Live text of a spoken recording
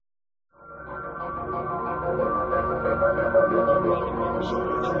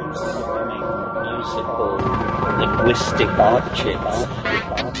musical, linguistic objects.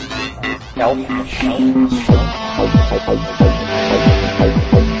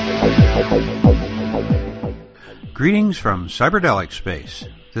 Greetings from Cyberdelic Space.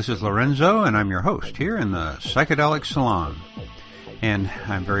 This is Lorenzo, and I'm your host here in the Psychedelic Salon. And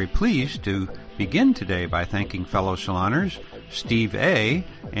I'm very pleased to begin today by thanking fellow saloners Steve A.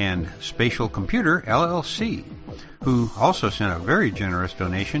 and Spatial Computer, LLC, who also sent a very generous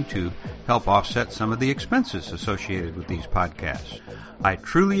donation to help offset some of the expenses associated with these podcasts. I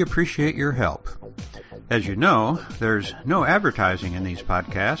truly appreciate your help. As you know, there's no advertising in these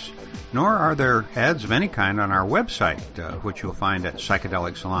podcasts, nor are there ads of any kind on our website, which you'll find at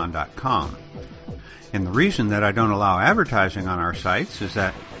psychedelicsalon.com. And the reason that I don't allow advertising on our sites is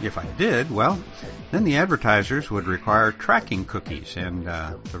that if I did, well, then the advertisers would require tracking cookies and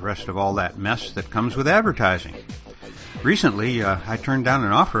the rest of all that mess that comes with advertising. Recently, I turned down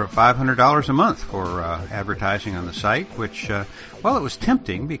an offer of $500 a month for advertising on the site, which, it was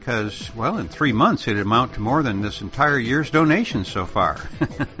tempting because, in 3 months it'd amount to more than this entire year's donations so far.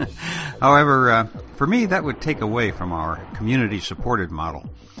 However, for me, that would take away from our community-supported model.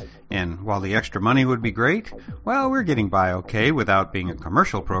 And while the extra money would be great, we're getting by okay without being a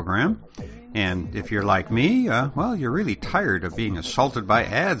commercial program. And if you're like me, you're really tired of being assaulted by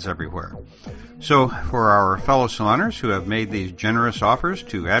ads everywhere. So for our fellow saloners who have made these generous offers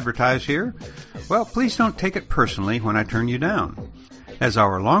to advertise here, please don't take it personally when I turn you down. As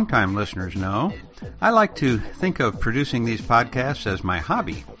our longtime listeners know, I like to think of producing these podcasts as my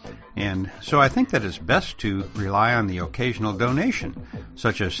hobby. And so I think that it's best to rely on the occasional donation,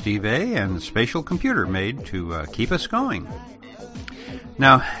 such as Steve A. and Spatial Computer made to keep us going.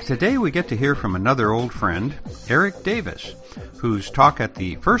 Now, today we get to hear from another old friend, Erik Davis, whose talk at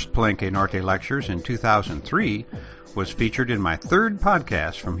the first Palenque Norte lectures in 2003 was featured in my third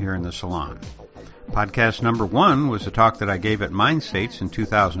podcast from here in the salon. Podcast number 1 was a talk that I gave at Mind States in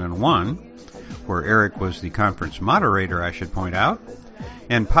 2001, where Erik was the conference moderator, I should point out.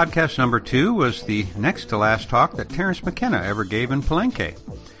 And podcast number 2 was the next to last talk that Terence McKenna ever gave in Palenque.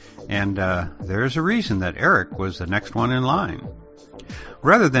 And there's a reason that Erik was the next one in line.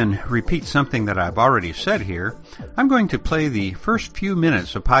 Rather than repeat something that I've already said here, I'm going to play the first few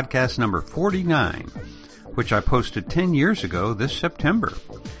minutes of podcast number 49, which I posted 10 years ago this September.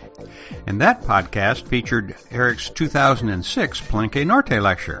 And that podcast featured Erik's 2006 Palenque Norte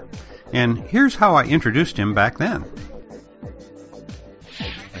lecture. And here's how I introduced him back then.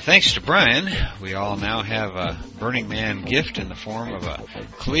 Thanks to Brian, we all now have a Burning Man gift in the form of a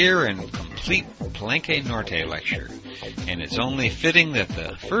clear and complete Palenque Norte lecture. And it's only fitting that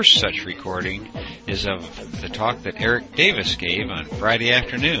the first such recording is of the talk that Erik Davis gave on Friday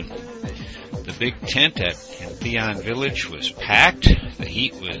afternoon. The big tent at Theon Village was packed, the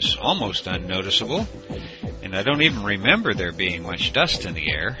heat was almost unnoticeable, and I don't even remember there being much dust in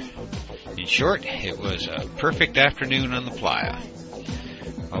the air. In short, it was a perfect afternoon on the playa.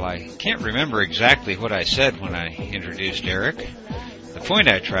 Well, I can't remember exactly what I said when I introduced Erik. The point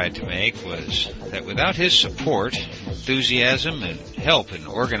I tried to make was that without his support, enthusiasm, and help in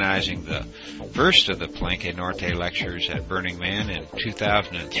organizing the first of the Palenque Norte lectures at Burning Man in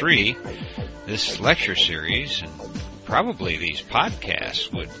 2003, this lecture series, and probably these podcasts,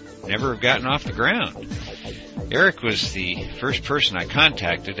 would never have gotten off the ground. Erik was the first person I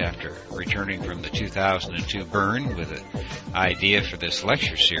contacted after returning from the 2002 burn with an idea for this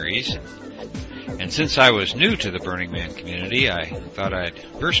lecture series. And since I was new to the Burning Man community, I thought I'd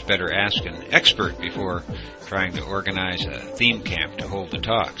first better ask an expert before trying to organize a theme camp to hold the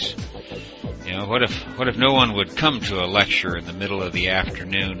talks. What if no one would come to a lecture in the middle of the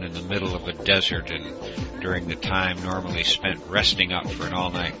afternoon in the middle of a desert and during the time normally spent resting up for an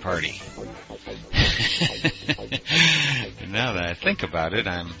all-night party? And now that I think about it,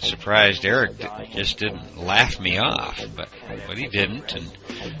 I'm surprised Erik just didn't laugh me off, but he didn't,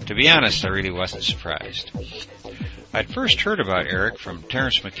 and to be honest, I really wasn't surprised. I'd first heard about Erik from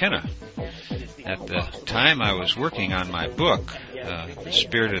Terence McKenna. At the time I was working on my book, The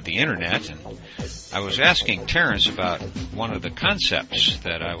Spirit of the Internet, and I was asking Terence about one of the concepts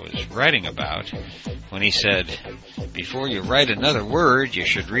that I was writing about when he said, "Before you write another word, you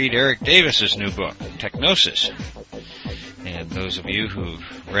should read Erik Davis's new book, Techgnosis." And those of you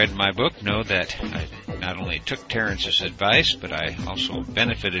who've read my book know that I not only took Terence's advice, but I also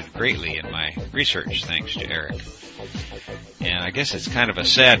benefited greatly in my research thanks to Erik. And I guess it's kind of a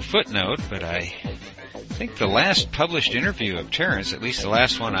sad footnote, but I think the last published interview of Terence, at least the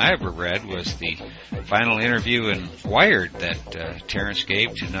last one I ever read, was the final interview in Wired that Terence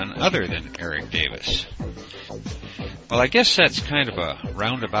gave to none other than Erik Davis. Well, I guess that's kind of a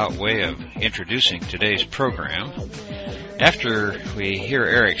roundabout way of introducing today's program. After we hear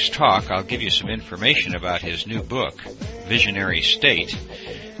Erik's talk, I'll give you some information about his new book, Visionary State,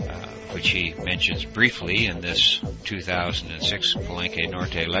 which he mentions briefly in this 2006 Palenque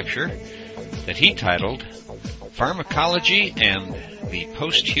Norte lecture, that he titled Pharmacology and the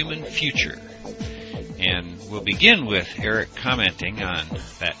Post-Human Future. And we'll begin with Erik commenting on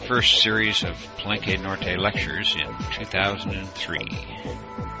that first series of Palenque Norte lectures in 2003.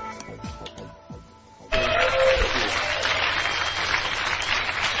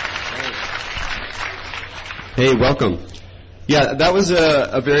 Hey, welcome. Yeah, that was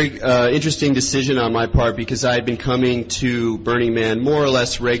a very interesting decision on my part because I had been coming to Burning Man more or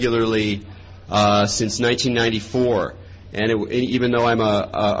less regularly since 1994. And even though I'm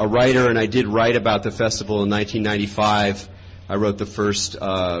a writer, and I did write about the festival in 1995, I wrote the first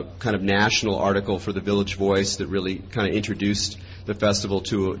kind of national article for the Village Voice that really kind of introduced the festival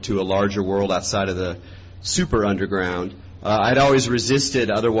to a larger world outside of the super underground. I'd always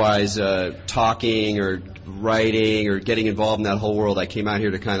resisted otherwise talking or writing or getting involved in that whole world. I came out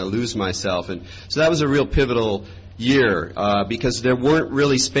here to kind of lose myself. And so that was a real pivotal year because there weren't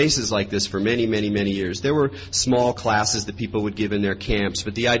really spaces like this for many, many, many years. There were small classes that people would give in their camps,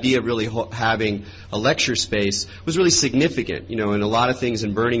 but the idea of really having a lecture space was really significant. You know, and a lot of things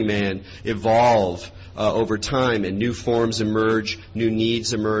in Burning Man evolve over time, and new forms emerge, new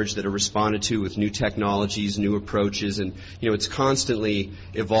needs emerge that are responded to with new technologies, new approaches, and you know, it's constantly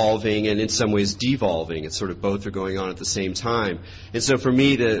evolving and in some ways devolving. It's sort of both are going on at the same time. And so for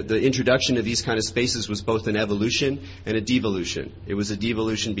me, the introduction to these kind of spaces was both an evolution and a devolution. It was a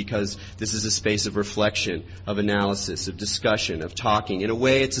devolution because this is a space of reflection, of analysis, of discussion, of talking. In a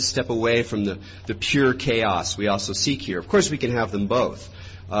way, it's a step away from the pure chaos we also seek here. Of course, we can have them both.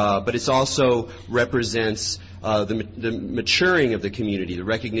 But it also represents the maturing of the community, the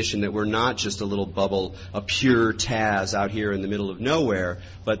recognition that we're not just a little bubble, a pure Taz out here in the middle of nowhere,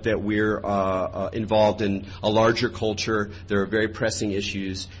 but that we're involved in a larger culture. There are very pressing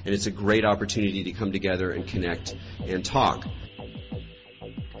issues, and it's a great opportunity to come together and connect and talk.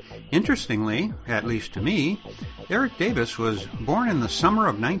 Interestingly, at least to me, Erik Davis was born in the summer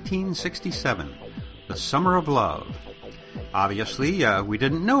of 1967, the summer of love. Obviously, we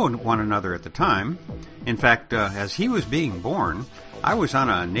didn't know one another at the time. In fact, as he was being born, I was on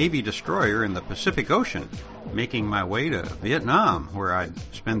a Navy destroyer in the Pacific Ocean, making my way to Vietnam, where I'd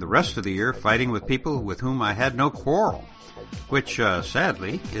spend the rest of the year fighting with people with whom I had no quarrel, which,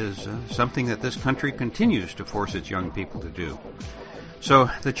 sadly, is something that this country continues to force its young people to do. So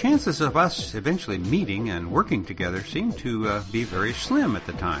the chances of us eventually meeting and working together seemed to be very slim at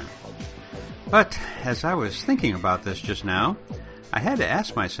the time. But as I was thinking about this just now, I had to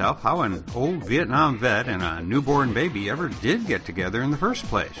ask myself how an old Vietnam vet and a newborn baby ever did get together in the first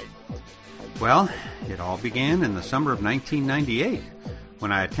place. Well, it all began in the summer of 1998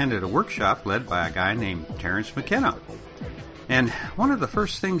 when I attended a workshop led by a guy named Terence McKenna. And one of the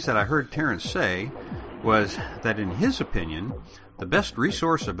first things that I heard Terence say was that in his opinion, the best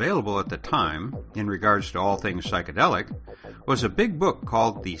resource available at the time, in regards to all things psychedelic, was a big book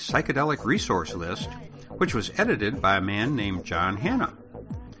called the Psychedelic Resource List, which was edited by a man named John Hanna.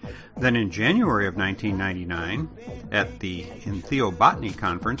 Then in January of 1999, at the Entheobotany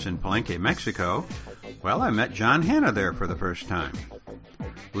Conference in Palenque, Mexico, well, I met John Hanna there for the first time.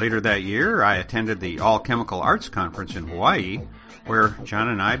 Later that year, I attended the All Chemical Arts Conference in Hawaii, where John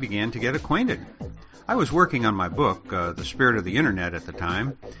and I began to get acquainted. I was working on my book, The Spirit of the Internet, at the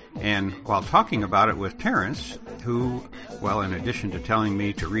time, and while talking about it with Terence, who, well, in addition to telling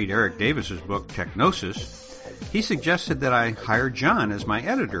me to read Erik Davis's book, Techgnosis, he suggested that I hire John as my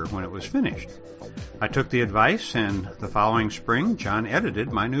editor when it was finished. I took the advice, and the following spring, John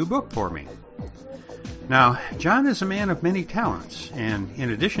edited my new book for me. Now, John is a man of many talents, and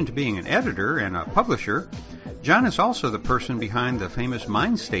in addition to being an editor and a publisher, John is also the person behind the famous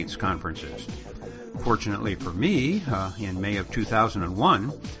Mind States conferences. Fortunately for me, in May of 2001,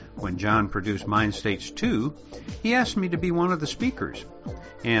 when John produced Mind States 2, he asked me to be one of the speakers.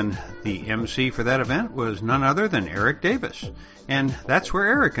 And the MC for that event was none other than Erik Davis. And that's where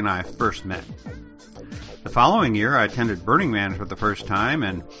Erik and I first met. The following year, I attended Burning Man for the first time,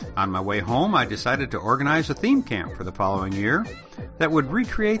 and on my way home, I decided to organize a theme camp for the following year that would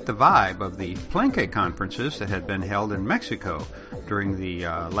recreate the vibe of the Palenque conferences that had been held in Mexico during the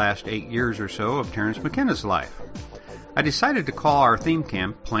last 8 years or so of Terence McKenna's life. I decided to call our theme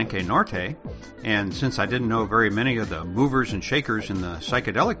camp Palenque Norte, and since I didn't know very many of the movers and shakers in the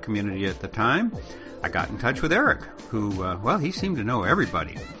psychedelic community at the time, I got in touch with Erik, who, well, he seemed to know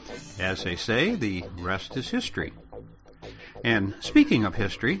everybody. As they say, the rest is history. And speaking of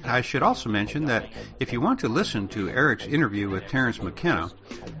history, I should also mention that if you want to listen to Erik's interview with Terence McKenna,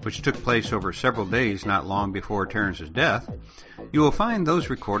 which took place over several days not long before Terence's death, you will find those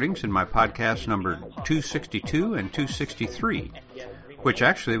recordings in my podcast number 262 and 263, which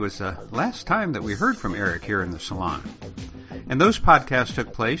actually was the last time that we heard from Erik here in the salon. And those podcasts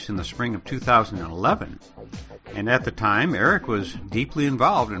took place in the spring of 2011. And at the time, Erik was deeply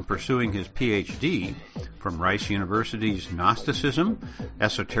involved in pursuing his Ph.D. from Rice University's Gnosticism,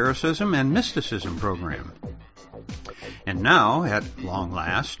 Esotericism, and Mysticism program. And now, at long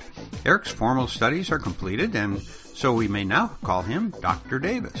last, Erik's formal studies are completed, and so we may now call him Dr.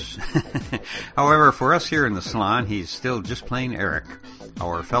 Davis. However, for us here in the salon, he's still just plain Erik,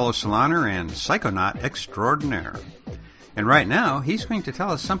 our fellow saloner and psychonaut extraordinaire. And right now, he's going to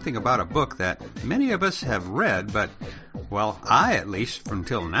tell us something about a book that many of us have read, but, well, I, at least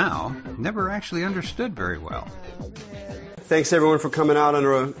until now, never actually understood very well. Thanks, everyone, for coming out on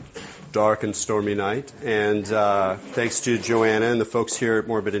a dark and stormy night. And thanks to Joanna and the folks here at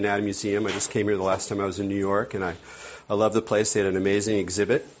Morbid Anatomy Museum. I just came here the last time I was in New York, and I love the place. They had an amazing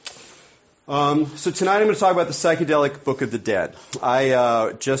exhibit. So tonight I'm going to talk about the Psychedelic Book of the Dead.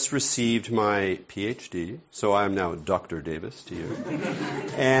 I just received my Ph.D., so I am now Dr. Davis to you.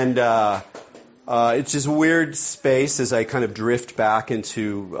 And it's just a weird space as I kind of drift back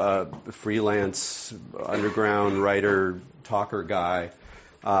into freelance underground writer, talker guy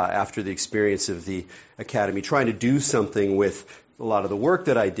after the experience of the academy, trying to do something with a lot of the work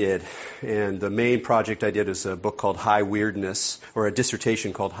that I did. And the main project I did is a book called High Weirdness, or a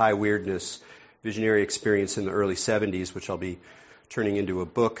dissertation called High Weirdness, Visionary Experience in the Early 70s, which I'll be turning into a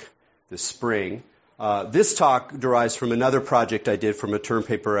book this spring. This talk derives from another project I did from a term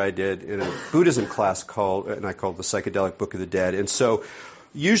paper I did in a Buddhism class called the Psychedelic Book of the Dead. And so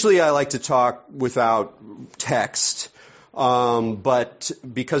usually I like to talk without text. But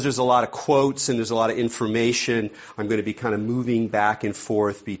because there's a lot of quotes and there's a lot of information, I'm going to be kind of moving back and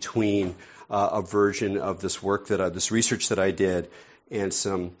forth between a version of this work this research that I did and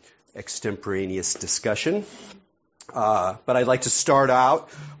some extemporaneous discussion. But I'd like to start out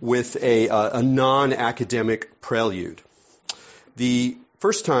with a non-academic prelude. The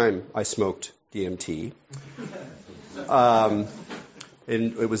first time I smoked DMT, and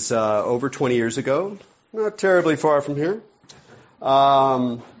it was over 20 years ago. Not terribly far from here.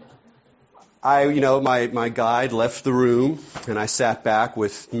 My guide left the room, and I sat back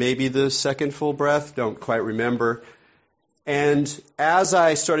with maybe the second full breath, don't quite remember. And as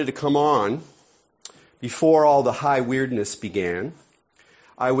I started to come on, before all the high weirdness began,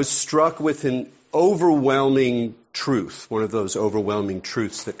 I was struck with an overwhelming truth, one of those overwhelming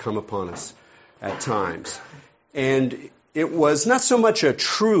truths that come upon us at times. And it was not so much a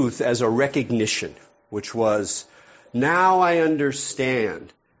truth as a recognition, which was, now I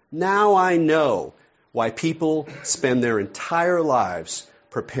understand, now I know why people spend their entire lives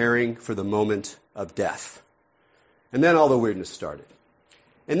preparing for the moment of death. And then all the weirdness started.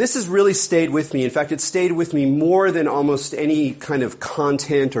 And this has really stayed with me. In fact, it stayed with me more than almost any kind of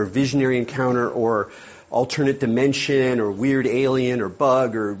content or visionary encounter or alternate dimension or weird alien or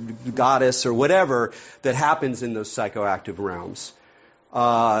bug or goddess or whatever that happens in those psychoactive realms.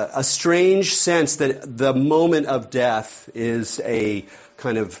 A strange sense that the moment of death is a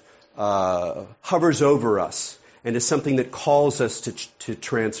kind of hovers over us and is something that calls us to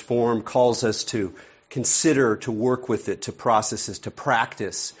transform, calls us to consider, to work with it, to process it, to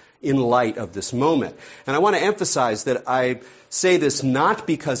practice in light of this moment. And I want to emphasize that I say this not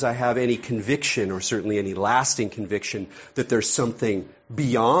because I have any conviction, or certainly any lasting conviction, that there's something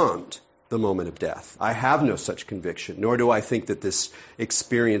beyond the moment of death. I have no such conviction, nor do I think that this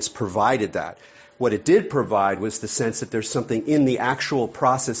experience provided that. What it did provide was the sense that there's something in the actual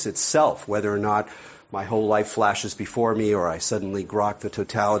process itself, whether or not my whole life flashes before me, or I suddenly grok the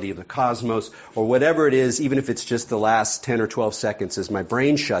totality of the cosmos, or whatever it is, even if it's just the last 10 or 12 seconds as my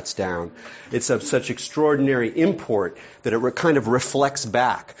brain shuts down. It's of such extraordinary import that it kind of reflects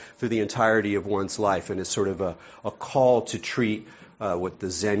back through the entirety of one's life, and is sort of a call to treat what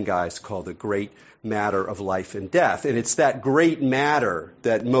the Zen guys call the great matter of life and death. And it's that great matter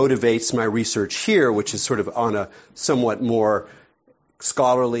that motivates my research here, which is sort of on a somewhat more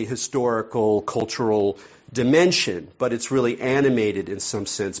scholarly, historical, cultural dimension, but it's really animated in some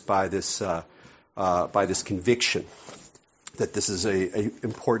sense by this conviction that this is a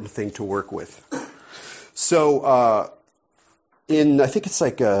important thing to work with. So, I think it's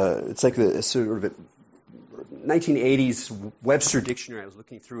like the sort of a 1980s Webster dictionary I was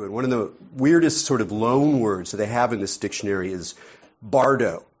looking through, and one of the weirdest sort of loan words that they have in this dictionary is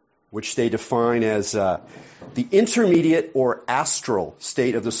bardo. which they define as the intermediate or astral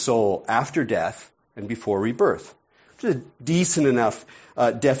state of the soul after death and before rebirth. Which is a decent enough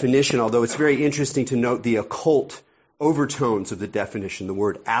definition, although it's very interesting to note the occult overtones of the definition. The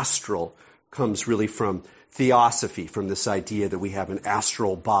word astral comes really from theosophy, from this idea that we have an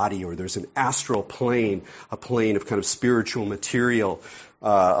astral body, or there's an astral plane, a plane of kind of spiritual material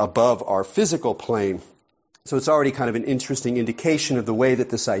above our physical plane. So it's already kind of an interesting indication of the way that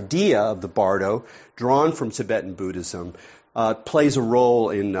this idea of the bardo, drawn from Tibetan Buddhism, plays a role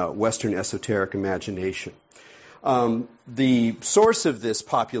in Western esoteric imagination. The source of this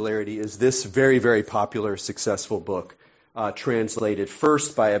popularity is this very, very popular, successful book, translated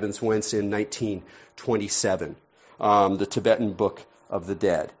first by Evans Wentz in 1927, the Tibetan Book of the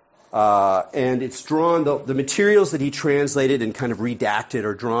Dead. And it's drawn, the materials that he translated and kind of redacted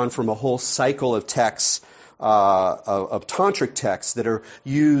are drawn from a whole cycle of texts, of tantric texts that are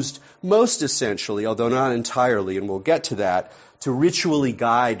used most essentially, although not entirely, and we'll get to that, to ritually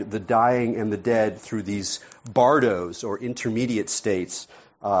guide the dying and the dead through these bardos, or intermediate states,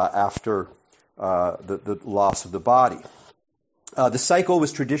 after the loss of the body. The cycle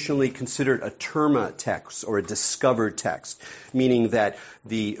was traditionally considered a terma text, or a discovered text, meaning that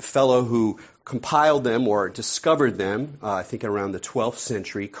the fellow who compiled them or discovered them, I think around the 12th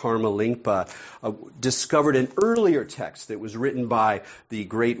century, Karma Lingpa, discovered an earlier text that was written by the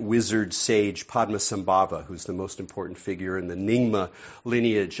great wizard sage Padmasambhava, who's the most important figure in the Nyingma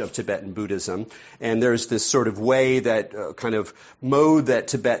lineage of Tibetan Buddhism. And there's this sort of way that, kind of mode that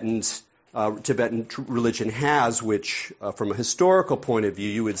Tibetan religion has, which, from a historical point of view,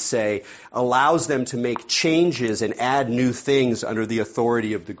 you would say, allows them to make changes and add new things under the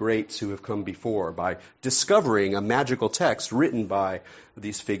authority of the greats who have come before, by discovering a magical text written by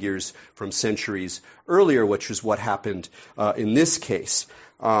these figures from centuries earlier, which is what happened in this case.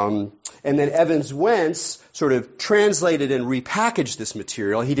 And then Evans Wentz sort of translated and repackaged this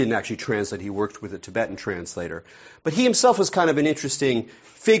material. He didn't actually translate, he worked with a Tibetan translator. But he himself was kind of an interesting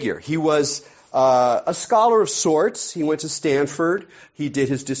figure. He was a scholar of sorts. He went to Stanford. He did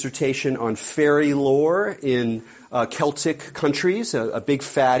his dissertation on fairy lore in Celtic countries, a big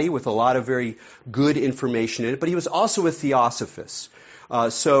fatty with a lot of very good information in it. But he was also a theosophist.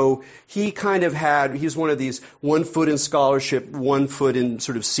 So he kind of he was one of these 1 foot in scholarship, 1 foot in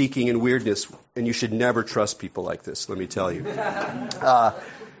sort of seeking and weirdness, and you should never trust people like this, let me tell you.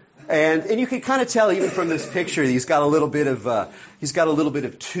 And you can kind of tell even from this picture, he's got a little bit of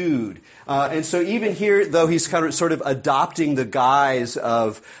tude. And so even here, though he's kind of sort of adopting the guise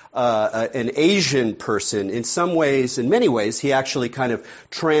of an Asian person, in many ways, he actually kind of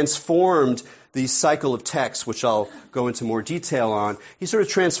transformed the cycle of texts, which I'll go into more detail on. He sort of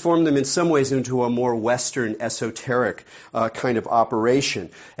transformed them in some ways into a more Western esoteric kind of operation.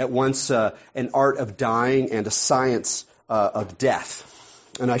 At once an art of dying and a science of death.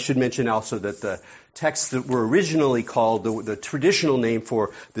 And I should mention also that the texts that were originally called, the traditional name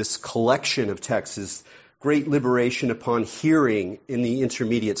for this collection of texts is Great Liberation Upon Hearing in the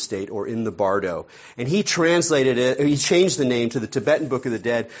Intermediate State, or in the Bardo. And he translated it, he changed the name to the Tibetan Book of the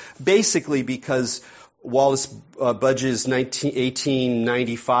Dead, basically because Wallace Budge's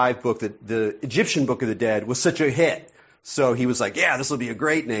 1895 book, the Egyptian Book of the Dead, was such a hit. So he was like, yeah, this will be a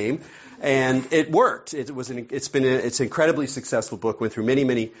great name. And it worked. It's an incredibly successful book, went through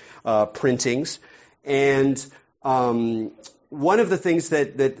many printings. And one of the things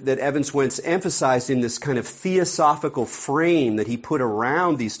that Evans Wentz emphasized in this kind of theosophical frame that he put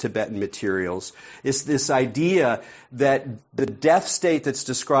around these Tibetan materials is this idea that the death state that's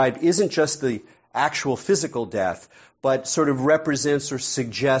described isn't just the actual physical death, but sort of represents or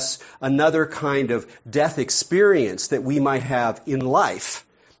suggests another kind of death experience that we might have in life.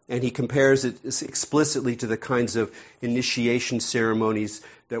 And he compares it explicitly to the kinds of initiation ceremonies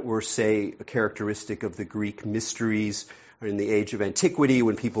that were, say, characteristic of the Greek mysteries in the age of antiquity,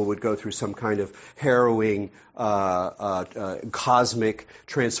 when people would go through some kind of harrowing, cosmic,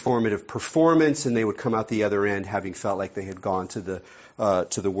 transformative performance, and they would come out the other end having felt like they had gone to the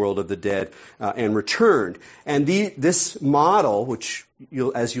world of the dead and returned. And this model, which,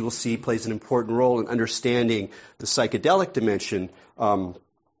 as you will see, plays an important role in understanding the psychedelic dimension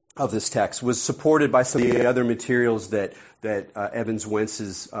of this text, was supported by some of the other materials that Evans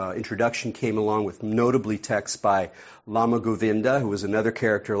Wentz's introduction came along with, notably texts by Lama Govinda, who was another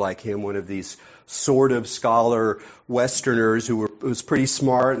character like him, one of these sort of scholar Westerners who was pretty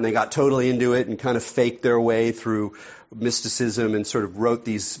smart, and they got totally into it and kind of faked their way through mysticism and sort of wrote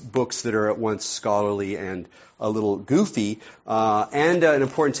these books that are at once scholarly and a little goofy, and an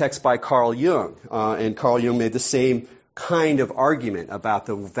important text by Carl Jung. And Carl Jung made the same kind of argument about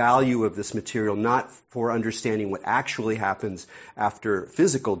the value of this material, not for understanding what actually happens after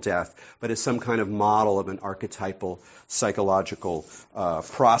physical death, but as some kind of model of an archetypal psychological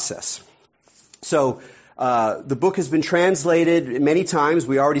process. So the book has been translated many times.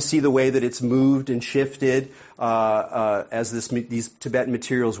 We already see the way that it's moved and shifted as these Tibetan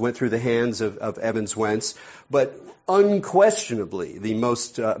materials went through the hands of Evans Wentz. But unquestionably, the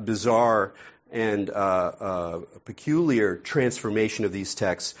most bizarre and peculiar transformation of these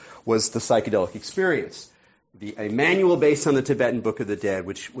texts was the Psychedelic Experience, a manual based on the Tibetan Book of the Dead,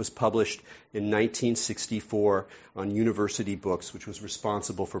 which was published in 1964 on University Books, which was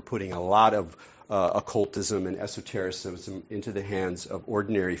responsible for putting a lot of occultism and esotericism into the hands of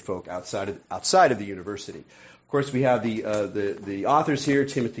ordinary folk outside of the university. Of course, we have the authors here,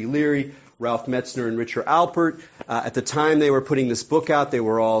 Timothy Leary, Ralph Metzner, and Richard Alpert. At the time they were putting this book out, they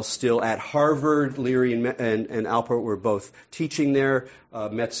were all still at Harvard. Leary and Alpert were both teaching there.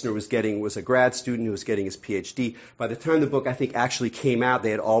 Metzner was a grad student who was getting his Ph.D. By the time the book, I think, actually came out,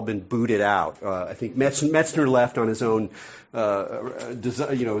 they had all been booted out. I think Metzner left on his own,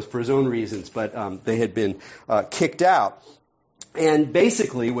 for his own reasons, but they had been kicked out. And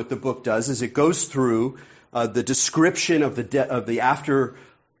basically, what the book does is it goes through the description of the after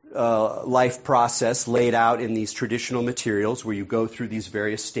life process laid out in these traditional materials, where you go through these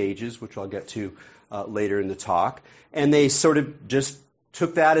various stages, which I'll get to later in the talk. And they sort of just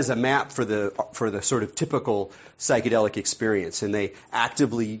took that as a map for the sort of typical psychedelic experience, and they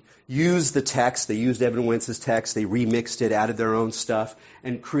actively used the text. They used Evan Wentz's text. They remixed it, added their own stuff,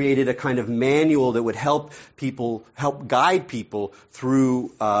 and created a kind of manual that would help guide people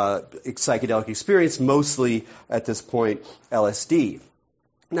through psychedelic experience, mostly at this point LSD.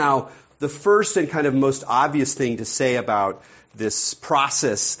 Now, the first and kind of most obvious thing to say about this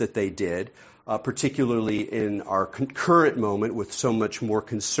process that they did, particularly in our current moment with so much more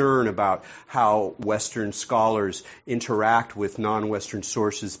concern about how Western scholars interact with non-Western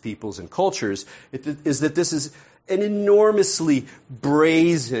sources, peoples, and cultures, is that this is an enormously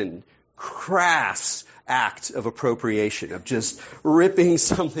brazen, crass act of appropriation, of just ripping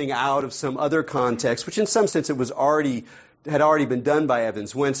something out of some other context, which in some sense it had already been done by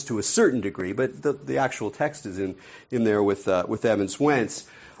Evans Wentz to a certain degree, but the actual text is in there with Evans Wentz.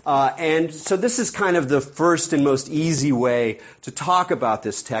 And so this is kind of the first and most easy way to talk about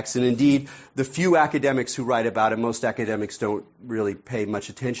this text. And indeed, the few academics who write about it, most academics don't really pay much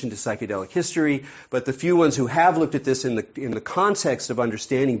attention to psychedelic history, but the few ones who have looked at this in the context of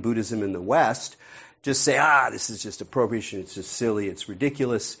understanding Buddhism in the West just say, this is just appropriation, it's just silly, it's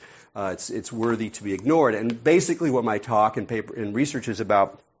ridiculous, it's worthy to be ignored. And basically what my talk and paper and research is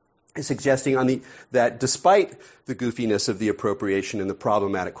about is suggesting that despite the goofiness of the appropriation and the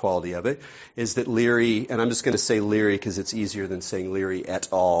problematic quality of it, is that Leary, and I'm just going to say Leary because it's easier than saying Leary et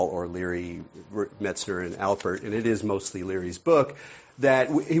al. Or Leary, Metzner, and Alpert, and it is mostly Leary's book, that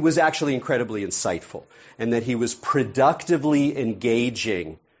he was actually incredibly insightful, and that he was productively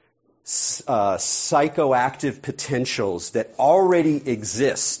engaging psychoactive potentials that already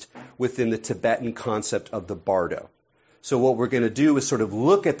exist within the Tibetan concept of the bardo. So what we're going to do is sort of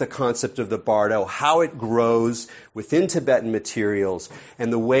look at the concept of the bardo, how it grows within Tibetan materials,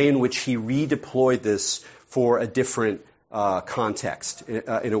 and the way in which he redeployed this for a different context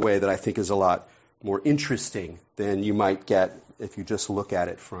in a way that I think is a lot more interesting than you might get if you just look at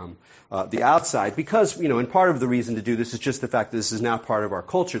it from the outside. Because, and part of the reason to do this is just the fact that this is now part of our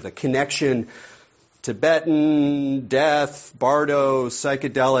culture. The connection, Tibetan, death, bardo,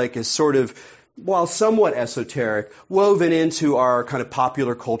 psychedelic is sort of, while somewhat esoteric, woven into our kind of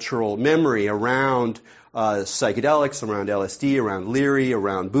popular cultural memory around psychedelics, around LSD, around Leary,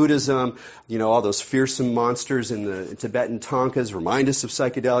 around Buddhism. All those fearsome monsters in the Tibetan tankas remind us of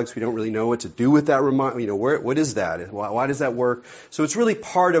psychedelics. We don't really know what to do with that. What is that? Why does that work? So it's really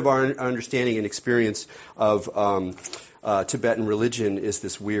part of our understanding and experience of Tibetan religion is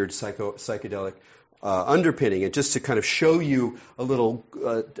this weird psychedelic underpinning. And just to kind of show you a little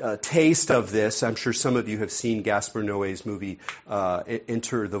taste of this, I'm sure some of you have seen Gaspar Noé's movie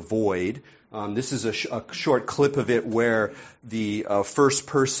Enter the Void. This is a short clip of it where the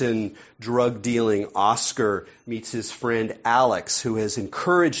first-person drug-dealing Oscar meets his friend Alex, who has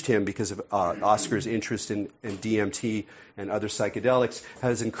encouraged him, because of Oscar's interest in DMT and other psychedelics,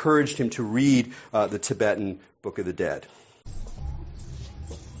 has encouraged him to read the Tibetan Book of the Dead.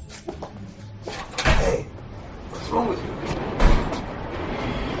 Hey, what's wrong with you?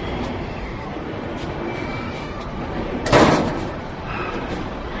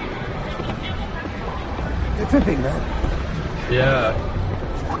 You're tripping, man.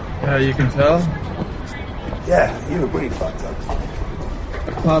 Yeah, you can tell. Yeah, you were pretty fucked up.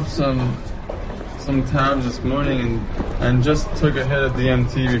 I popped some tabs this morning and just took a hit of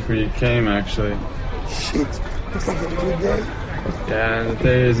DMT before you came, actually. Shit. Looks like a good day. Yeah, and the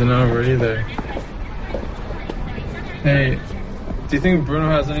day isn't over either. Hey, do you think Bruno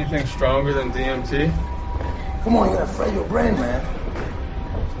has anything stronger than DMT? Come on, you're gonna fry your brain, man.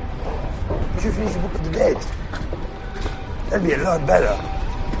 You should finish the Book of the Dead. That'd be a lot better.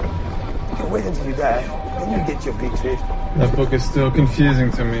 You can wait until you die, then you get your big trip. That book is still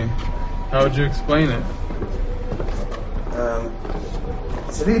confusing to me. How would you explain it?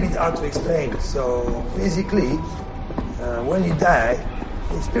 It's a little bit hard to explain. So basically, when you die,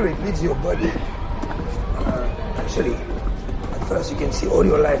 the spirit leaves your body. Actually, at first you can see all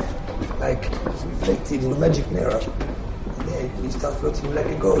your life like it's reflected in a magic mirror. And then you start floating like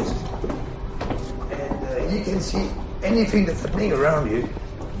a ghost. And you can see anything that's happening around you.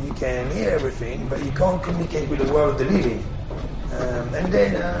 You can hear everything, but you can't communicate with the world of the living. And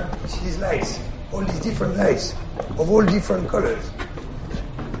then you see these lights, all these different lights of all different colors.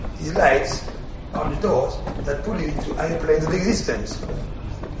 These lights are the doors that pull you into higher planes of existence.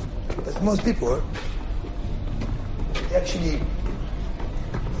 But most people, they actually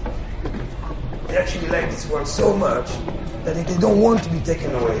like this world so much that they don't want to be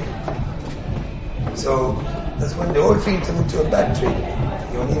taken away. So that's when the whole thing turns into a bad trip.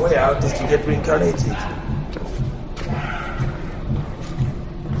 The only way out is to get reincarnated.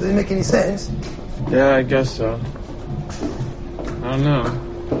 Does it make any sense? Yeah, I guess so. I don't know.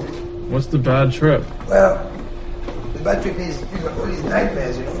 What's the bad trip? Well, the bad trip is you got all these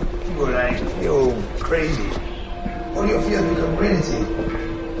nightmares, you know. People are like, you're crazy. All your fears become reality.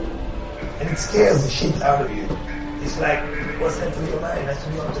 And it scares the shit out of you. It's like, what's happening to your mind has to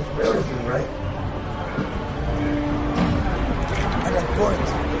be on top of everything, right? At that point,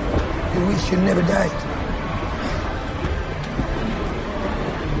 you wish you never died.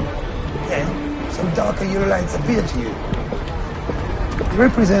 And some darker yellow lights appear to you. They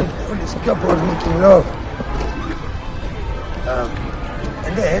represent all these couples making love.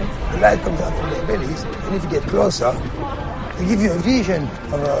 And then the light comes out from their bellies, and if you get closer, they give you a vision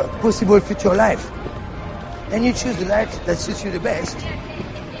of a possible future life. Then you choose the life that suits you the best.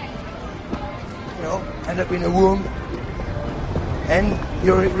 You know, end up in a womb, and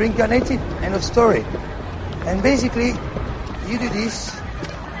you're reincarnated. End of story. And basically, you do this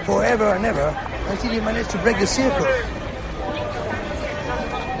forever and ever until you manage to break the circle.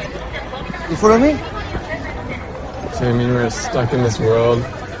 You follow me? So you mean we're stuck in this world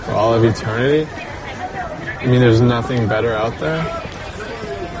for all of eternity? You mean there's nothing better out there?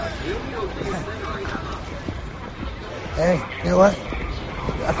 Hey, you know what?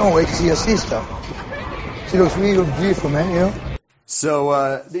 I can't wait to see your sister. She looks really beautiful, man, you know?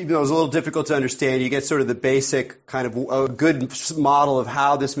 So even though it was a little difficult to understand, you get sort of the basic kind of a good model of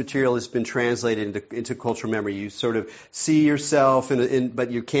how this material has been translated into cultural memory. You sort of see yourself,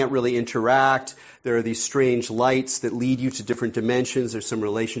 but you can't really interact. There are these strange lights that lead you to different dimensions. There's some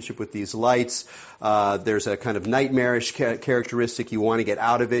relationship with these lights. There's a kind of nightmarish characteristic. You want to get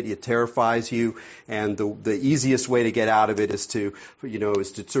out of it. It terrifies you. And the easiest way to get out of it is to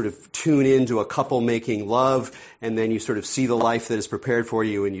sort of tune into a couple making love, and then you sort of see the life that is prepared for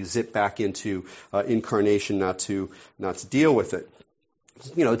you, and you zip back into incarnation, not to deal with it.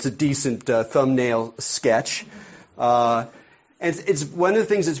 You know, it's a decent thumbnail sketch. And it's one of the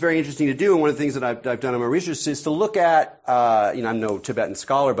things that's very interesting to do, and one of the things that I've done in my research is to look at, I'm no Tibetan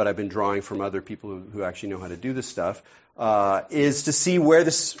scholar, but I've been drawing from other people who actually know how to do this stuff, is to see where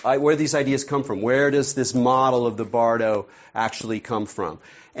these ideas come from. Where does this model of the bardo actually come from?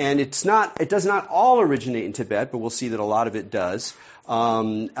 And it does not all originate in Tibet, but we'll see that a lot of it does.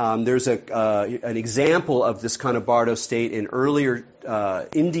 There's an example of this kind of bardo state in earlier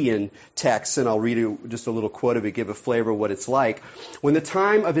Indian texts, and I'll read you just a little quote of it, give a flavor of what it's like. When the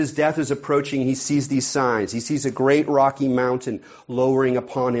time of his death is approaching, he sees these signs. He sees a great rocky mountain lowering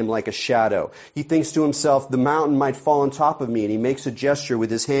upon him like a shadow. He thinks to himself, the mountain might fall on top of me, and he makes a gesture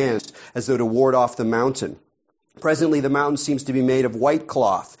with his hands as though to ward off the mountain. Presently, the mountain seems to be made of white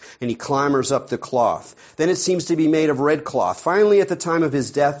cloth, and he clambers up the cloth. Then it seems to be made of red cloth. Finally, at the time of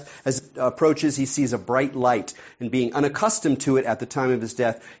his death, as it approaches, he sees a bright light, and being unaccustomed to it at the time of his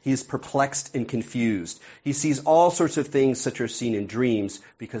death, he is perplexed and confused. He sees all sorts of things such are seen in dreams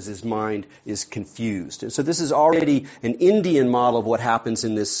because his mind is confused. And so this is already an Indian model of what happens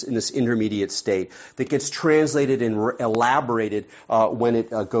in this intermediate state that gets translated and elaborated when it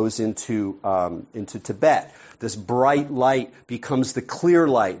goes into Tibet. This bright light becomes the clear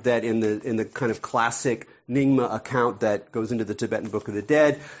light that in the kind of classic Nyingma account that goes into the Tibetan Book of the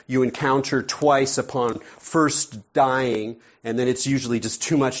Dead. You encounter twice upon first dying, and then it's usually just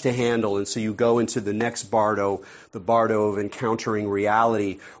too much to handle, and so you go into the next bardo, the bardo of encountering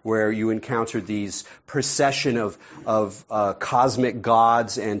reality, where you encounter these procession of cosmic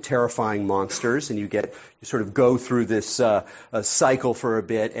gods and terrifying monsters, and you sort of go through this cycle for a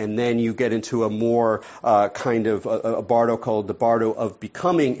bit, and then you get into a more kind of a bardo called the bardo of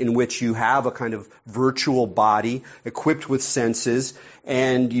becoming, in which you have a kind of virtual body equipped with senses,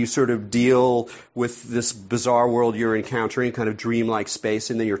 and you sort of deal with this bizarre world you're encountering, kind of dreamlike space,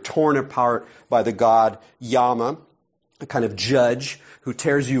 and then you're torn apart by the god Yama, a kind of judge who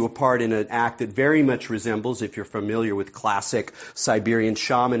tears you apart in an act that very much resembles, if you're familiar with classic Siberian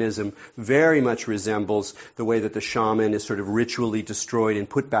shamanism, very much resembles the way that the shaman is sort of ritually destroyed and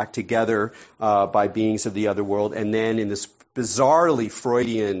put back together by beings of the other world, and then in this bizarrely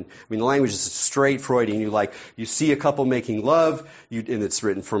Freudian, the language is straight Freudian. You see a couple making love, and it's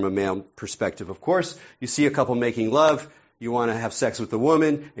written from a male perspective, of course. You see a couple making love, you want to have sex with the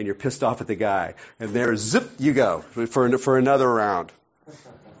woman, and you're pissed off at the guy. And there, zip, you go for another round.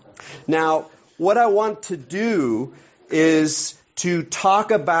 Now, what I want to do is to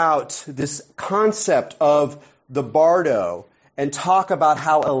talk about this concept of the bardo and talk about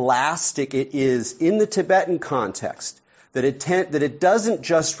how elastic it is in the Tibetan context. That it doesn't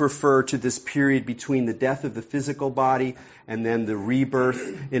just refer to this period between the death of the physical body and then the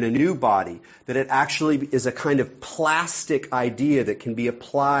rebirth in a new body. That it actually is a kind of plastic idea that can be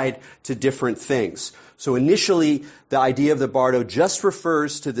applied to different things. So initially, the idea of the bardo just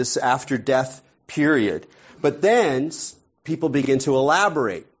refers to this after-death period. But then people begin to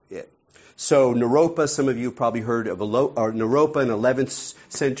elaborate it. So Naropa, some of you probably heard of Naropa, an 11th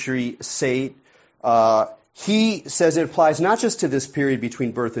century sage. He says it applies not just to this period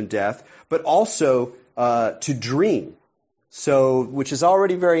between birth and death, but also to dream. So, which is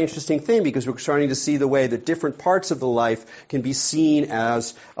already a very interesting thing, because we're starting to see the way that different parts of the life can be seen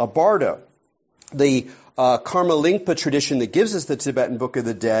as a bardo. The Karma Lingpa tradition that gives us the Tibetan Book of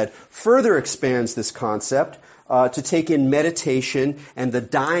the Dead further expands this concept to take in meditation and the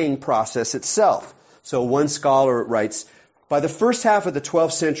dying process itself. So one scholar writes, by the first half of the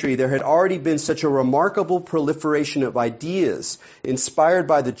 12th century, there had already been such a remarkable proliferation of ideas inspired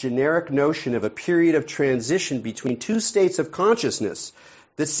by the generic notion of a period of transition between two states of consciousness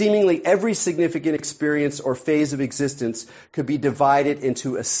that seemingly every significant experience or phase of existence could be divided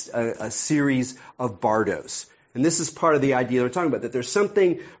into a series of bardos. And this is part of the idea we're talking about, that there's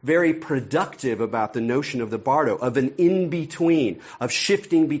something very productive about the notion of the bardo, of an in-between, of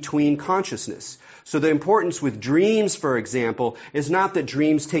shifting between consciousness. So the importance with dreams, for example, is not that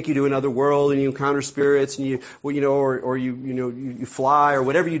dreams take you to another world and you encounter spirits and you fly or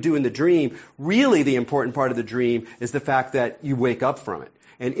whatever you do in the dream. Really, the important part of the dream is the fact that you wake up from it.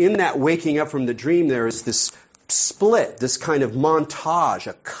 And in that waking up from the dream, there is this split, this kind of montage,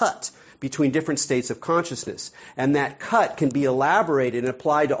 a cut between different states of consciousness. And that cut can be elaborated and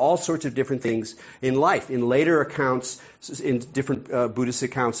applied to all sorts of different things in life. In later accounts, in different Buddhist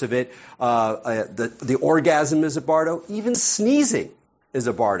accounts of it, the orgasm is a bardo. Even sneezing is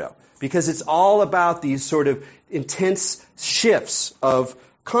a bardo. Because it's all about these sort of intense shifts of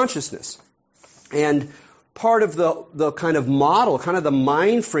consciousness. And part of the kind of model, kind of the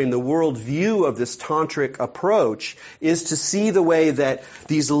mind frame, the world view of this tantric approach is to see the way that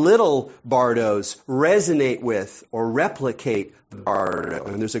these little bardos resonate with or replicate the bardo.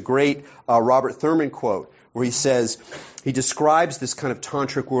 And there's a great Robert Thurman quote where he says, he describes this kind of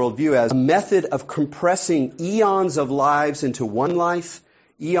tantric worldview as a method of compressing eons of lives into one life,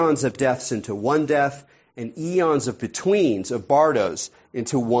 eons of deaths into one death, and eons of betweens, of bardos,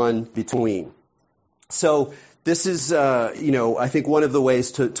 into one between. So this is, I think one of the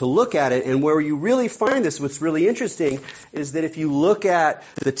ways to look at it, and where you really find this, what's really interesting, is that if you look at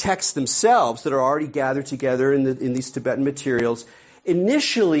the texts themselves that are already gathered together in these Tibetan materials,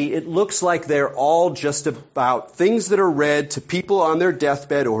 initially it looks like they're all just about things that are read to people on their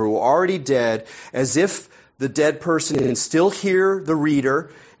deathbed or who are already dead, as if the dead person can still hear the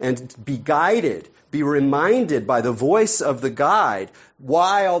reader and be guided, be reminded by the voice of the guide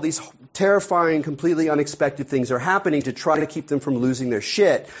why all these terrifying, completely unexpected things are happening, to try to keep them from losing their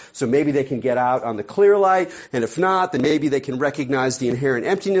shit. So maybe they can get out on the clear light, and if not, then maybe they can recognize the inherent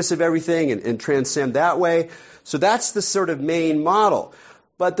emptiness of everything and transcend that way. So that's the sort of main model.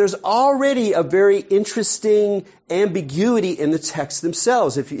 But there's already a very interesting ambiguity in the texts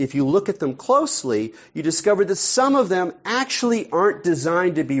themselves. If you look at them closely, you discover that some of them actually aren't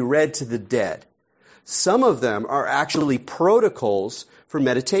designed to be read to the dead. Some of them are actually protocols for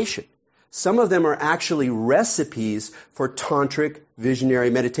meditation. Some of them are actually recipes for tantric visionary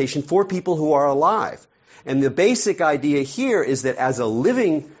meditation for people who are alive. And the basic idea here is that as a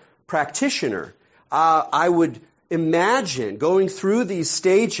living practitioner, I would imagine going through these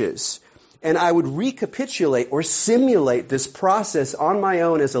stages, and I would recapitulate or simulate this process on my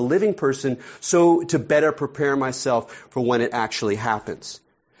own as a living person, so to better prepare myself for when it actually happens.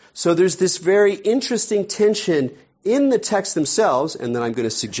 So there's this very interesting tension in the texts themselves, and that I'm going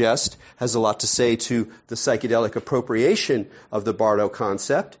to suggest has a lot to say to the psychedelic appropriation of the Bardo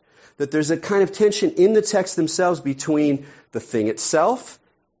concept, that there's a kind of tension in the texts themselves between the thing itself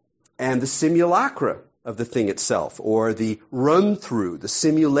and the simulacra of the thing itself, or the run-through, the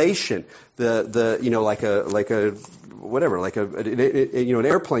simulation, an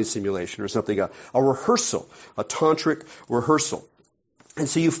airplane simulation or something, a rehearsal, a tantric rehearsal. And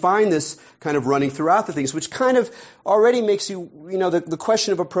so you find this kind of running throughout the things, which kind of already makes you, the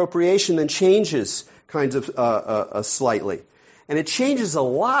question of appropriation then changes kind of slightly. And it changes a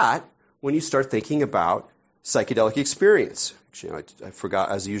lot when you start thinking about psychedelic experience. Actually, I forgot,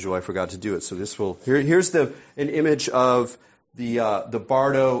 as usual, I forgot to do it. So here's an image of the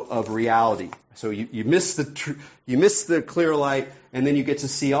Bardo of reality. So you miss the clear light, and then you get to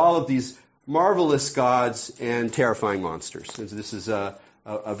see all of these marvelous gods and terrifying monsters. And so this is a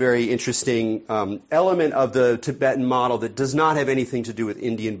very interesting element of the Tibetan model that does not have anything to do with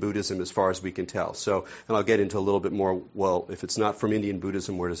Indian Buddhism as far as we can tell. So, and I'll get into a little bit more, well, if it's not from Indian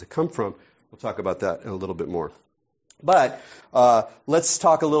Buddhism, where does it come from? We'll talk about that a little bit more. But let's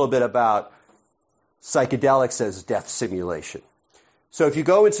talk a little bit about psychedelics as death simulation. So if you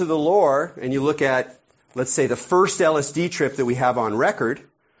go into the lore and you look at, let's say, the first LSD trip that we have on record,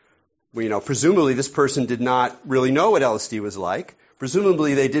 presumably this person did not really know what LSD was like.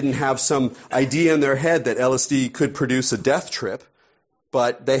 Presumably they didn't have some idea in their head that LSD could produce a death trip,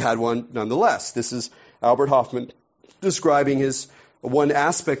 but they had one nonetheless. This is Albert Hofmann describing one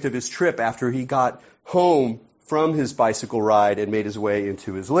aspect of his trip after he got home from his bicycle ride and made his way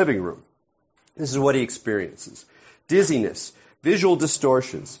into his living room. This is what he experiences. Dizziness, visual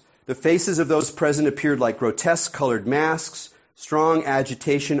distortions. The faces of those present appeared like grotesque colored masks. Strong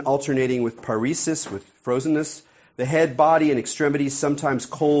agitation alternating with paresis, with frozenness. The head, body, and extremities sometimes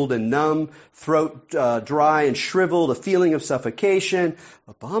cold and numb. Throat dry and shriveled. A feeling of suffocation.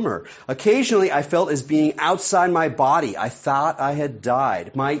 A bummer. Occasionally I felt as being outside my body. I thought I had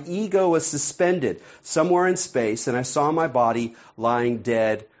died. My ego was suspended somewhere in space, and I saw my body lying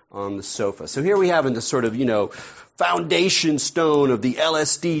dead on the sofa. So here we have in the sort of, foundation stone of the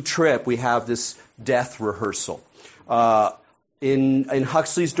LSD trip, we have this death rehearsal. In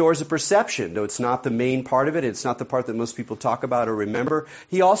Huxley's Doors of Perception, though it's not the main part of it, it's not the part that most people talk about or remember,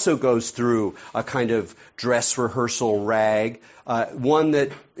 he also goes through a kind of dress rehearsal rag, one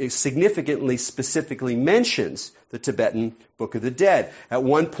that significantly, specifically mentions the Tibetan Book of the Dead. At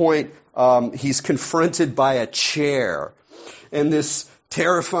one point, he's confronted by a chair, and this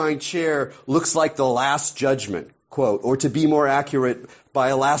terrifying chair looks like the Last Judgment, quote, or to be more accurate, by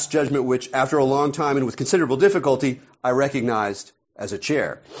a Last Judgment which, after a long time and with considerable difficulty, I recognized as a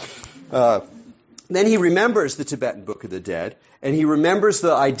chair. Then he remembers the Tibetan Book of the Dead, and he remembers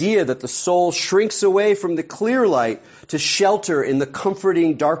the idea that the soul shrinks away from the clear light to shelter in the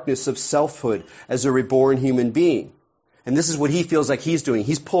comforting darkness of selfhood as a reborn human being. And this is what he feels like he's doing.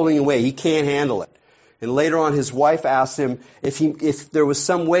 He's pulling away. He can't handle it. And later on, his wife asks him if there was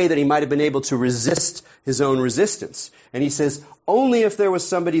some way that he might have been able to resist his own resistance. And he says, only if there was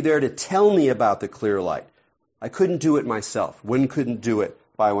somebody there to tell me about the clear light. I couldn't do it myself. One couldn't do it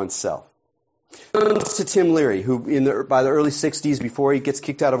by oneself. To Tim Leary, who by the early 60s, before he gets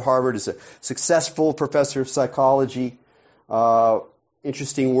kicked out of Harvard, is a successful professor of psychology.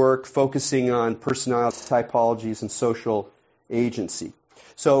 Interesting work focusing on personality typologies and social agency.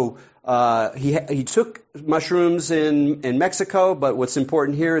 So he took mushrooms in Mexico, but what's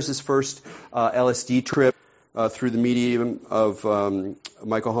important here is his first LSD trip through the medium of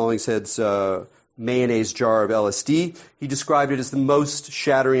Michael Hollingshead's mayonnaise jar of LSD. He described it as the most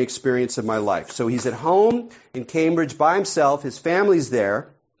shattering experience of my life. So he's at home in Cambridge by himself. His family's there.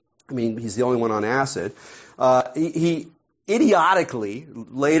 I mean, he's the only one on acid. He idiotically,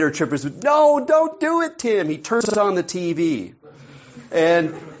 later trippers would, no, don't do it, Tim. He turns on the TV. And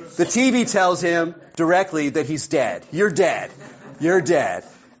the TV tells him directly that he's dead. You're dead. You're dead.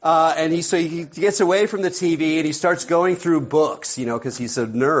 And he gets away from the TV and he starts going through books, because he's a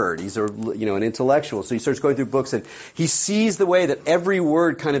nerd. He's an intellectual. So he starts going through books and he sees the way that every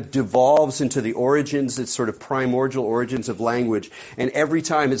word kind of devolves into the origins, its sort of primordial origins of language. And every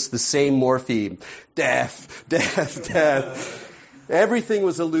time it's the same morpheme. Death, death, death. Everything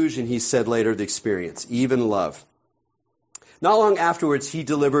was illusion, he said later of the experience, even love. Not long afterwards, he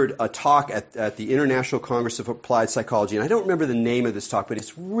delivered a talk at the International Congress of Applied Psychology. And I don't remember the name of this talk, but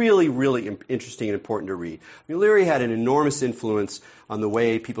it's really, really interesting and important to read. I mean, Leary had an enormous influence on the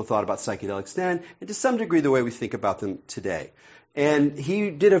way people thought about psychedelics then, and to some degree the way we think about them today. And he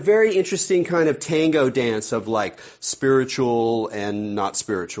did a very interesting kind of tango dance of like spiritual and not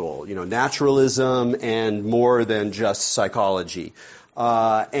spiritual, naturalism and more than just psychology.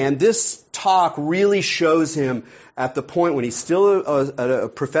 And this talk really shows him at the point when he's still a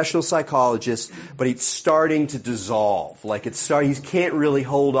professional psychologist, but it's starting to dissolve. He can't really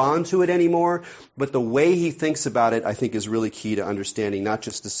hold on to it anymore. But the way he thinks about it, I think, is really key to understanding not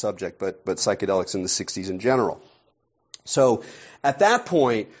just the subject, but psychedelics in the 60s in general. So at that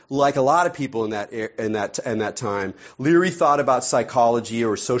point, like a lot of people in that time, Leary thought about psychology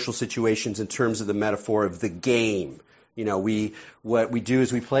or social situations in terms of the metaphor of the game. What we do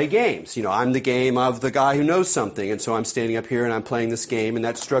is we play games. I'm the game of the guy who knows something, and so I'm standing up here and I'm playing this game, and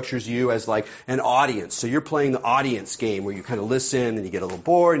that structures you as like an audience. So you're playing the audience game where you kind of listen, and you get a little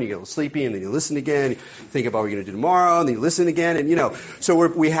bored, and you get a little sleepy, and then you listen again, you think about what you're going to do tomorrow, and then you listen again, and so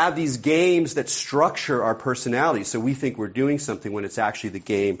we have these games that structure our personality. So we think we're doing something when it's actually the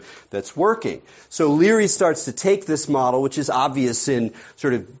game that's working. So Leary starts to take this model, which is obvious in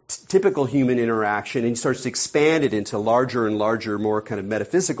sort of typical human interaction, and he starts to expand it into larger and larger, more kind of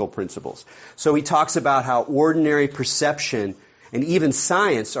metaphysical principles. So he talks about how ordinary perception and even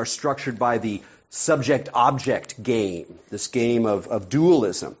science are structured by the subject-object game, this game of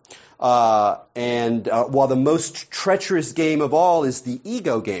dualism. While the most treacherous game of all is the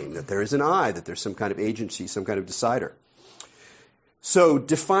ego game, that there is an I, that there's some kind of agency, some kind of decider. So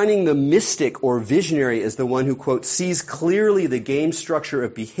defining the mystic or visionary as the one who, quote, sees clearly the game structure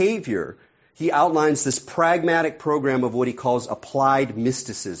of behavior, he outlines this pragmatic program of what he calls applied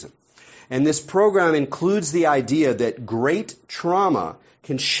mysticism. And this program includes the idea that great trauma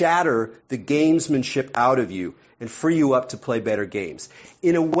can shatter the gamesmanship out of you and free you up to play better games.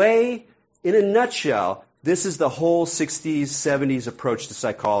 In a way, in a nutshell, this is the whole 60s, 70s approach to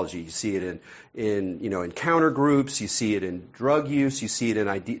psychology. You see it in encounter groups, you see it in drug use, you see it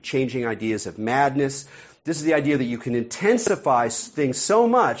in changing ideas of madness. This is the idea that you can intensify things so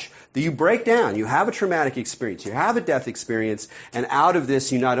much that you break down. You have a traumatic experience, you have a death experience, and out of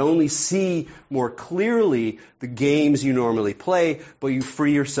this you not only see more clearly the games you normally play, but you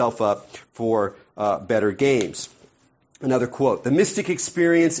free yourself up for better games. Another quote, the mystic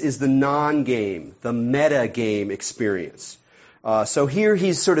experience is the non-game, the meta-game experience. So here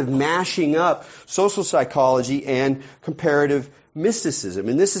he's sort of mashing up social psychology and comparative mysticism.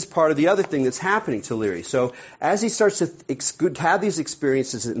 And this is part of the other thing that's happening to Leary. So as he starts to have these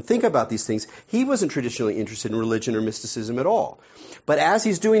experiences and think about these things, he wasn't traditionally interested in religion or mysticism at all. But as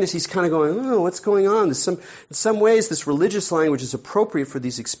he's doing this, he's kind of going, oh, what's going on? In some ways, this religious language is appropriate for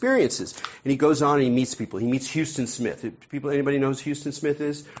these experiences. And he goes on and he meets people. He meets Houston Smith. Anybody knows who Houston Smith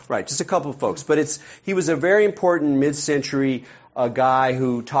is? Right, just a couple of folks. But he was a very important mid-century guy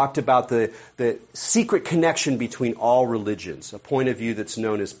who talked about the secret connection between all religions, a point of view that's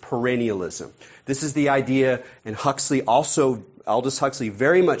known as perennialism. This is the idea, and Aldous Huxley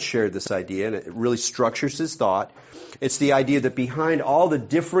very much shared this idea, and it really structures his thought. It's the idea that behind all the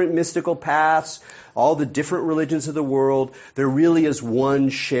different mystical paths, all the different religions of the world, there really is one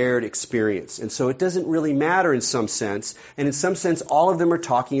shared experience. And so it doesn't really matter in some sense, and in some sense all of them are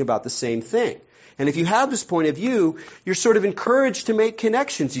talking about the same thing. And if you have this point of view, you're sort of encouraged to make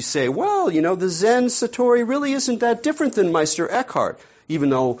connections. You say, well, the Zen Satori really isn't that different than Meister Eckhart, even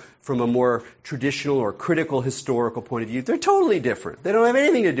though from a more traditional or critical historical point of view, they're totally different. They don't have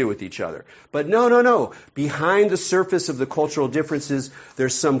anything to do with each other. But no. Behind the surface of the cultural differences,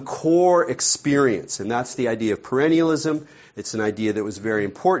 there's some core experience, and that's the idea of perennialism. It's an idea that was very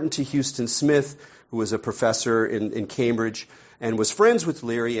important to Houston Smith, who was a professor in Cambridge, and was friends with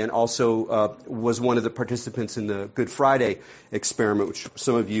Leary, and also was one of the participants in the Good Friday experiment, which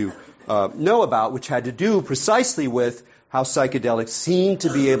some of you know about, which had to do precisely with how psychedelics seem to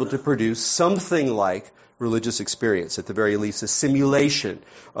be able to produce something like religious experience, at the very least a simulation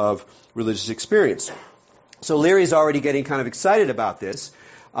of religious experience. So Leary's already getting kind of excited about this,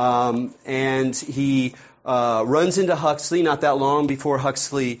 and he runs into Huxley not that long before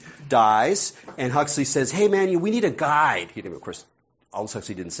Huxley dies, and Huxley says, hey man, we need a guide. Of course, Aldous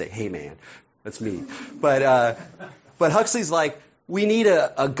Huxley didn't say, hey man, that's me. But Huxley's like, we need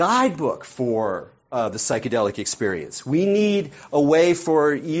a guidebook for the psychedelic experience. We need a way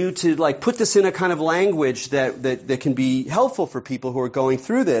for you to put this in a kind of language that can be helpful for people who are going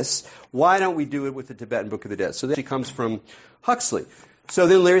through this. Why don't we do it with the Tibetan Book of the Dead? So that comes from Huxley. So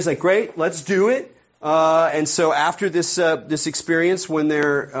then Leary's like, great, let's do it. And so after this experience, when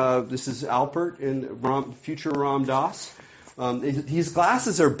this is Alpert and future Ram Dass, his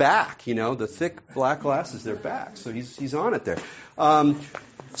glasses are back, the thick black glasses, they're back. So he's on it there.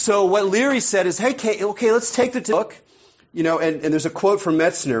 So what Leary said is, hey, okay, let's take the book, and there's a quote from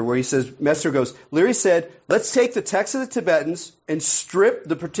Metzner where he says, Metzner goes, Leary said, let's take the text of the Tibetans and strip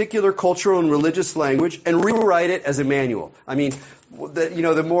the particular cultural and religious language and rewrite it as a manual. I mean,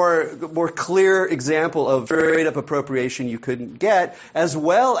 the more clear example of straight up appropriation you couldn't get, as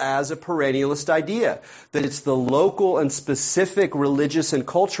well as a perennialist idea that it's the local and specific religious and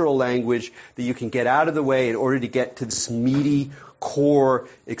cultural language that you can get out of the way in order to get to this meaty core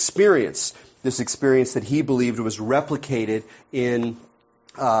experience. This experience that he believed was replicated in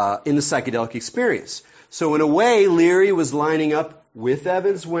the psychedelic experience. So in a way, Leary was lining up with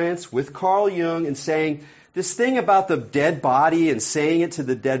Evans Wentz, with Carl Jung, and saying, this thing about the dead body and saying it to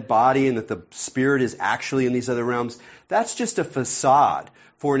the dead body and that the spirit is actually in these other realms, that's just a facade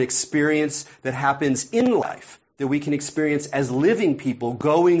for an experience that happens in life, that we can experience as living people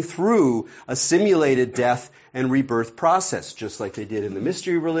going through a simulated death and rebirth process, just like they did in the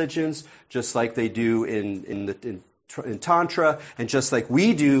mystery religions, just like they do in Tantra, and just like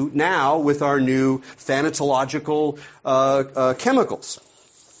we do now with our new thanatological chemicals.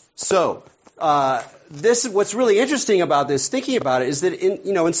 So, what's really interesting about this, thinking about it, is that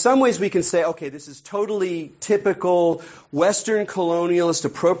in some ways we can say, okay, this is totally typical Western colonialist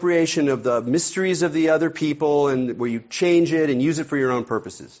appropriation of the mysteries of the other people, and where you change it and use it for your own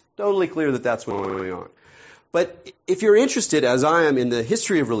purposes. Totally clear that that's what's going on. But if you're interested, as I am, in the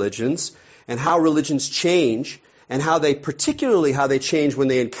history of religions and how religions change, and how they change when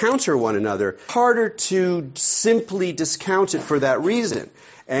they encounter one another, harder to simply discount it for that reason.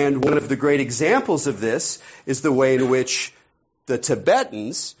 And one of the great examples of this is the way in which the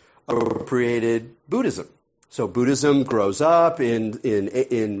Tibetans appropriated Buddhism. So Buddhism grows up in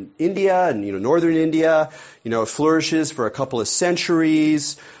India and northern India. It flourishes for a couple of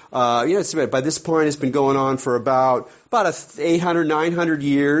centuries. By this point, it's been going on for about 800, 900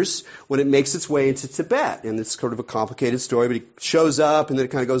 years when it makes its way into Tibet. And it's sort of a complicated story, but it shows up and then it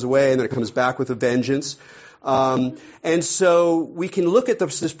kind of goes away and then it comes back with a vengeance. And so we can look at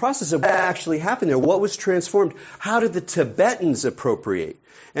this process of what actually happened there. What was transformed? How did the Tibetans appropriate?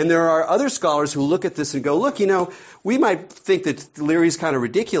 And there are other scholars who look at this and go, look, we might think that Leary's kind of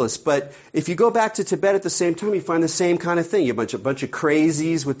ridiculous, but if you go back to Tibet at the same time, you find the same kind of thing. You have a bunch of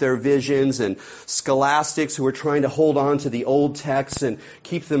crazies with their visions and scholastics who are trying to hold on to the old texts and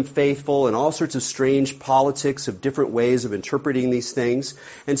keep them faithful, and all sorts of strange politics of different ways of interpreting these things.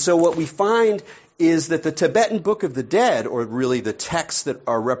 And so what we find is that the Tibetan Book of the Dead, or really the texts that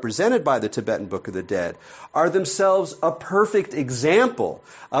are represented by the Tibetan Book of the Dead, are themselves a perfect example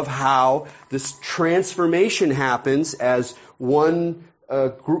of how this transformation happens as one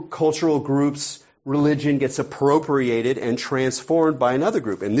cultural group's religion gets appropriated and transformed by another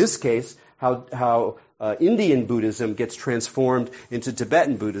group. In this case, how Indian Buddhism gets transformed into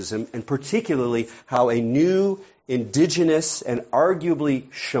Tibetan Buddhism, and particularly how a new indigenous and arguably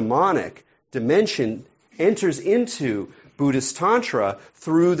shamanic dimension enters into Buddhist Tantra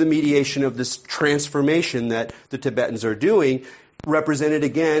through the mediation of this transformation that the Tibetans are doing, represented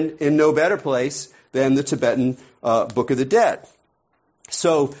again in no better place than the Tibetan Book of the Dead.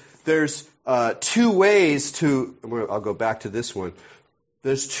 So there's two ways to, I'll go back to this one.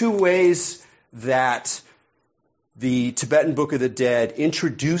 There's two ways that the Tibetan Book of the Dead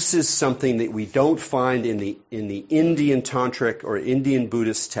introduces something that we don't find in the Indian Tantric or Indian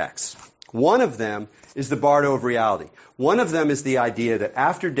Buddhist texts. One of them is the bardo of reality. One of them is the idea that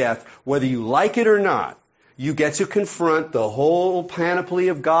after death, whether you like it or not, you get to confront the whole panoply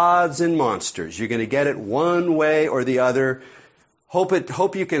of gods and monsters. You're going to get it one way or the other. Hope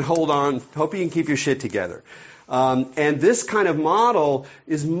you can hold on. Hope you can keep your shit together. And this kind of model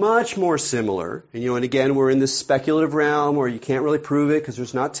is much more similar. And again, we're in this speculative realm where you can't really prove it because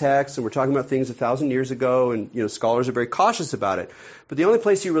there's not text, and we're talking about things 1,000 years ago, and scholars are very cautious about it. But the only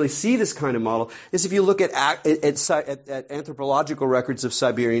place you really see this kind of model is if you look at anthropological records of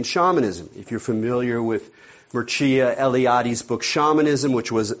Siberian shamanism. If you're familiar with Mircea Eliade's book Shamanism,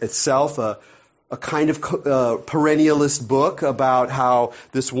 which was itself a a kind of perennialist book about how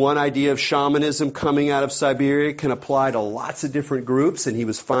this one idea of shamanism coming out of Siberia can apply to lots of different groups, and he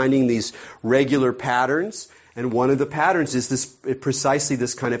was finding these regular patterns. And one of the patterns is precisely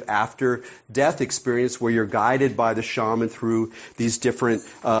this kind of after-death experience where you're guided by the shaman through these different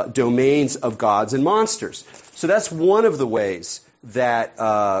domains of gods and monsters. So that's one of the ways that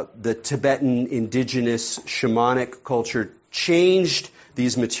the Tibetan indigenous shamanic culture changed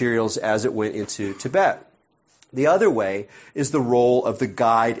these materials as it went into Tibet. The other way is the role of the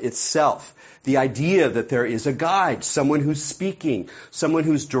guide itself. The idea that there is a guide, someone who's speaking, someone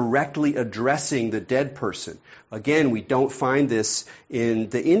who's directly addressing the dead person. Again, we don't find this in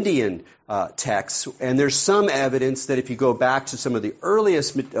the Indian texts, and there's some evidence that if you go back to some of the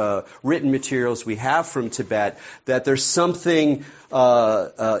earliest written materials we have from Tibet, that there's something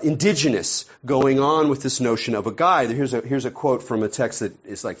indigenous going on with this notion of a guide. Here's a quote from a text that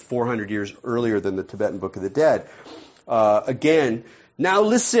is like 400 years earlier than the Tibetan Book of the Dead. Again, now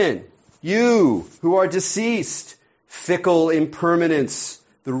listen, you who are deceased, fickle impermanence,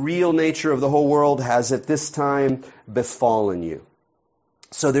 the real nature of the whole world has at this time befallen you.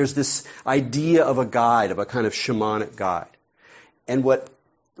 So there's this idea of a guide, of a kind of shamanic guide. And what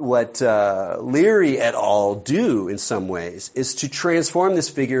Leary et al. Do in some ways is to transform this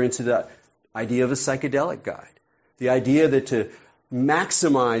figure into the idea of a psychedelic guide. The idea that to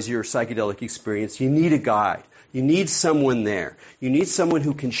maximize your psychedelic experience, you need a guide. You need someone there. You need someone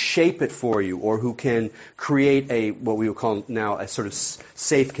who can shape it for you or who can create what we would call now a sort of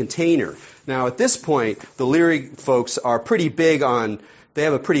safe container. Now at this point, the Leary folks are pretty big they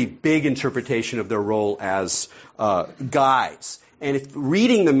have a pretty big interpretation of their role as guides. And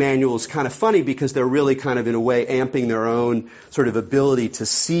reading the manual is kind of funny because they're really kind of in a way amping their own sort of ability to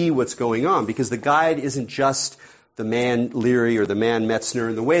see what's going on, because the guide isn't just the man Leary or the man Metzner.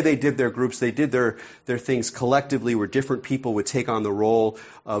 And the way they did their groups, they did their things collectively where different people would take on the role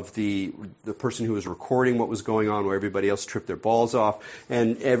of the person who was recording what was going on, where everybody else tripped their balls off.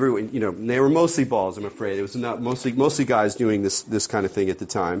 And everyone, they were mostly balls, I'm afraid. It was not mostly guys doing this kind of thing at the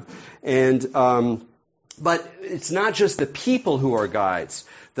time. And but it's not just the people who are guides.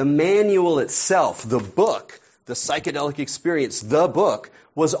 The manual itself, the book, the Psychedelic Experience, the book,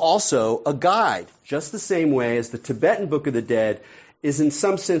 was also a guide, just the same way as the Tibetan Book of the Dead is in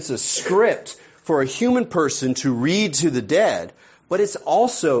some sense a script for a human person to read to the dead, but it's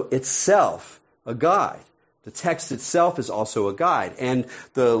also itself a guide. The text itself is also a guide. And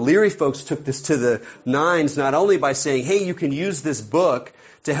the Leary folks took this to the nines, not only by saying, hey, you can use this book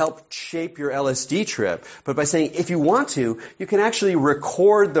to help shape your LSD trip, but by saying, if you want to, you can actually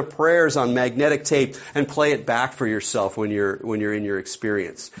record the prayers on magnetic tape and play it back for yourself when you're in your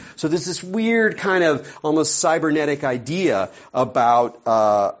experience. So there's this weird kind of almost cybernetic idea about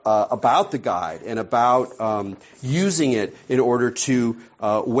the guide and about using it in order to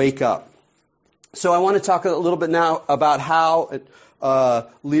wake up. So I want to talk a little bit now about how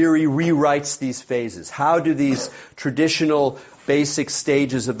Leary rewrites these phases. How do these traditional basic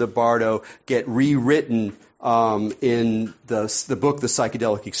stages of the Bardo get rewritten in the book, The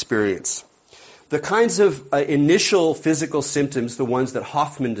Psychedelic Experience? The kinds of initial physical symptoms, the ones that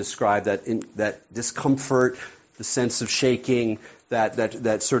Hoffman described, that discomfort, the sense of shaking,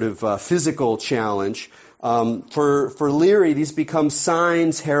 that sort of physical challenge, for Leary, these become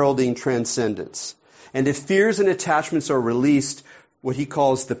signs heralding transcendence. And if fears and attachments are released, what he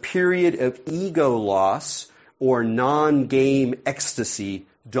calls the period of ego loss or non-game ecstasy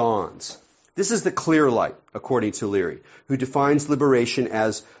dawns. This is the clear light, according to Leary, who defines liberation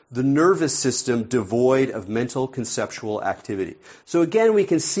as the nervous system devoid of mental conceptual activity. So again, we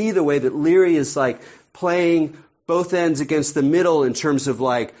can see the way that Leary is like playing both ends against the middle in terms of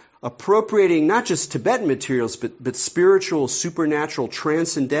like appropriating not just Tibetan materials, but spiritual, supernatural,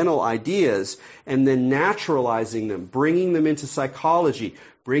 transcendental ideas, and then naturalizing them, bringing them into psychology,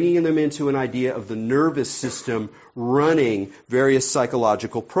 bringing them into an idea of the nervous system running various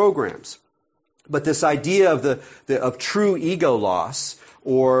psychological programs. But this idea of true ego loss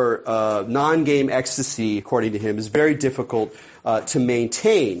or non-game ecstasy, according to him, is very difficult to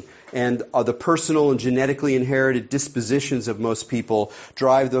maintain. And the personal and genetically inherited dispositions of most people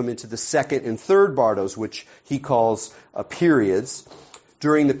drive them into the second and third bardos, which he calls periods.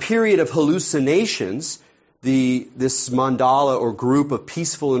 During the period of hallucinations, this mandala or group of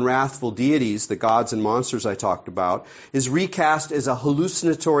peaceful and wrathful deities, the gods and monsters I talked about, is recast as a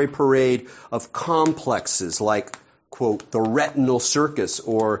hallucinatory parade of complexes like, quote, the retinal circus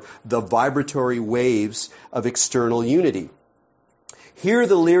or the vibratory waves of external unity. Here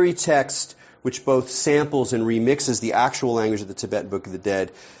the Leary text, which both samples and remixes the actual language of the Tibetan Book of the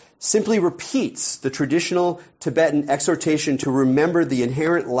Dead, simply repeats the traditional Tibetan exhortation to remember the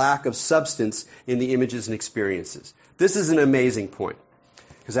inherent lack of substance in the images and experiences. This is an amazing point.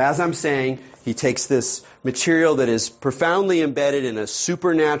 Because as I'm saying, he takes this material that is profoundly embedded in a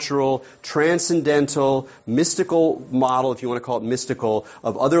supernatural, transcendental, mystical model, if you want to call it mystical,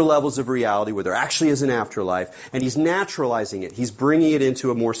 of other levels of reality where there actually is an afterlife, and he's naturalizing it. He's bringing it into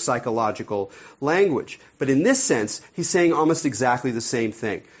a more psychological language. But in this sense, he's saying almost exactly the same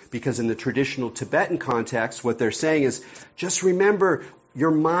thing. Because in the traditional Tibetan context, what they're saying is, just remember,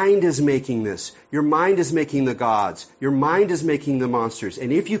 your mind is making this. Your mind is making the gods. Your mind is making the monsters.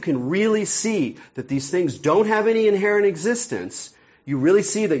 And if you can really see that these things don't have any inherent existence, you really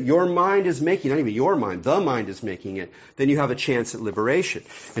see that your mind is making, not even your mind, the mind is making it, then you have a chance at liberation.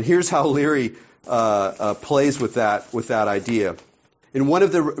 And here's how Leary plays with that idea. In one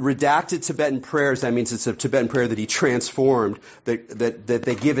of the redacted Tibetan prayers, that means it's a Tibetan prayer that he transformed, that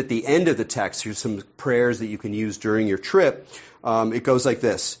they give at the end of the text. Here's some prayers that you can use during your trip. It goes like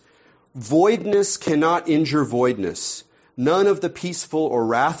this. Voidness cannot injure voidness. None of the peaceful or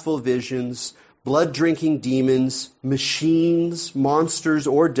wrathful visions, blood-drinking demons, machines, monsters,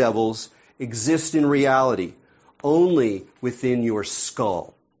 or devils exist in reality, only within your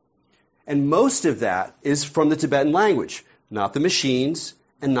skull. And most of that is from the Tibetan language. Not the machines,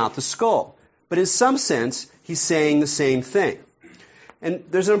 and not the skull. But in some sense, he's saying the same thing. And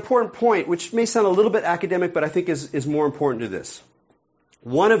there's an important point, which may sound a little bit academic, but I think is more important to this.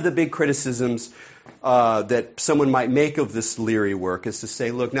 One of the big criticisms that someone might make of this Leary work is to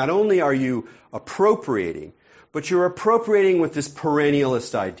say, look, not only are you appropriating, but you're appropriating with this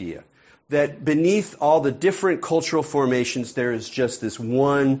perennialist idea, that beneath all the different cultural formations, there is just this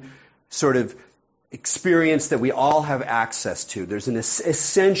one sort of experience that we all have access to. There's an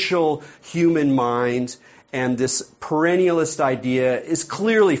essential human mind, and this perennialist idea is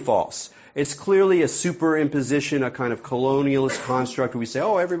clearly false. It's clearly a superimposition, a kind of colonialist construct where we say,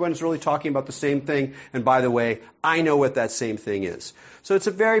 oh, everyone's really talking about the same thing, and by the way, I know what that same thing is. So it's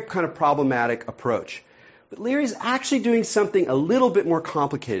a very kind of problematic approach. But Leary's actually doing something a little bit more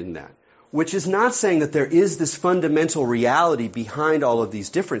complicated than that, which is not saying that there is this fundamental reality behind all of these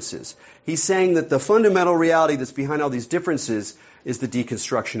differences. He's saying that the fundamental reality that's behind all these differences is the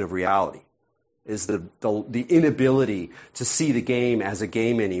deconstruction of reality, is the inability to see the game as a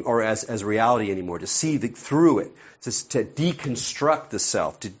game or as reality anymore, to see through it, to deconstruct the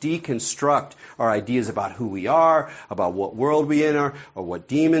self, to deconstruct our ideas about who we are, about what world we in are, or what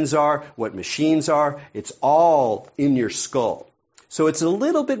demons are, what machines are. It's all in your skull. So it's a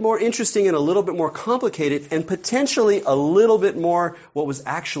little bit more interesting and a little bit more complicated and potentially a little bit more what was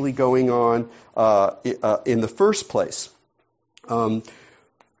actually going on in the first place.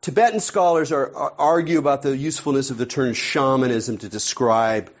 Tibetan scholars argue about the usefulness of the term shamanism to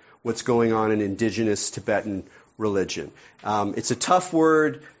describe what's going on in indigenous Tibetan religion. It's a tough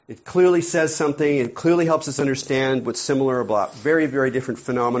word. It clearly says something. It clearly helps us understand what's similar about very, very different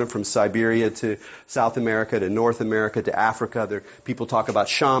phenomena from Siberia to South America to North America to Africa. People talk about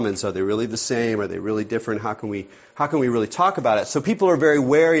shamans. Are they really the same? Are they really different? How can we really talk about it? So people are very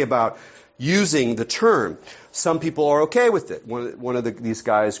wary about using the term. Some people are okay with it. One of these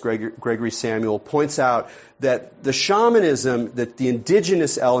guys, Gregory Samuel, points out that the shamanism, that the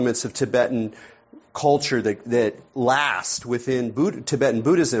indigenous elements of Tibetan culture that last within Tibetan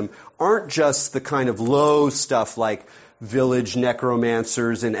Buddhism aren't just the kind of low stuff like village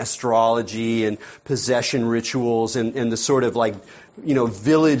necromancers and astrology and possession rituals and the sort of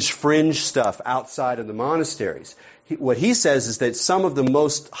village fringe stuff outside of the monasteries. What he says is that some of the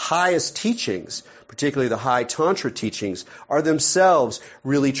most highest teachings, particularly the high Tantra teachings, are themselves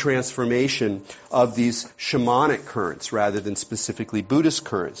really transformation of these shamanic currents rather than specifically Buddhist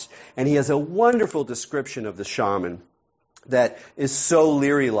currents. And he has a wonderful description of the shaman that is so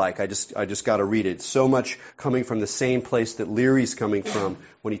Leary-like. I just got to read it. So much coming from the same place that Leary's coming from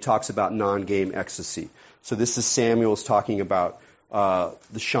when he talks about non-game ecstasy. So this is Samuel's talking about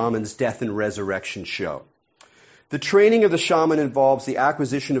the shaman's death and resurrection show. The training of the shaman involves the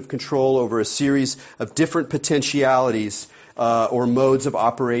acquisition of control over a series of different potentialities or modes of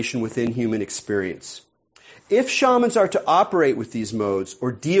operation within human experience. If shamans are to operate with these modes,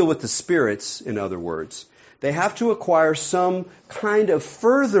 or deal with the spirits, in other words, they have to acquire some kind of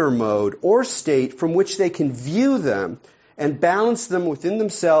further mode or state from which they can view them and balance them within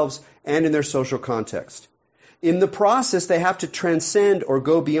themselves and in their social context. In the process, they have to transcend or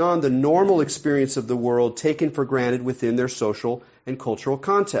go beyond the normal experience of the world taken for granted within their social and cultural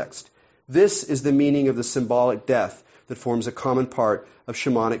context. This is the meaning of the symbolic death that forms a common part of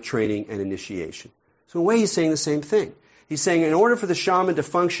shamanic training and initiation. So in a way, he's saying the same thing. He's saying in order for the shaman to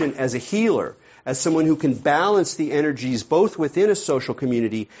function as a healer, as someone who can balance the energies both within a social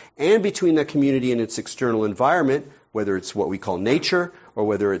community and between that community and its external environment, whether it's what we call nature, or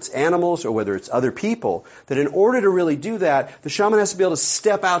whether it's animals, or whether it's other people, that in order to really do that, the shaman has to be able to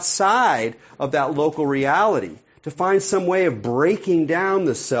step outside of that local reality, to find some way of breaking down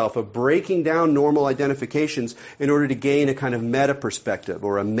the self, of breaking down normal identifications in order to gain a kind of meta perspective,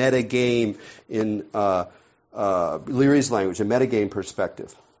 or a meta game in Leary's language, a meta game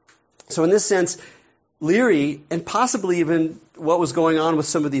perspective. So in this sense, Leary, and possibly even what was going on with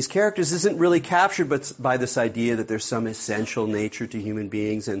some of these characters, isn't really captured by this idea that there's some essential nature to human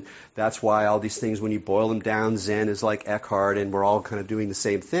beings, and that's why all these things, when you boil them down, Zen is like Eckhart, and we're all kind of doing the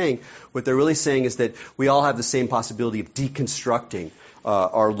same thing. What they're really saying is that we all have the same possibility of deconstructing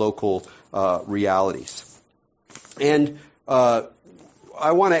our local realities. And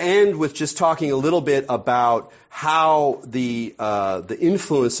I want to end with just talking a little bit about how the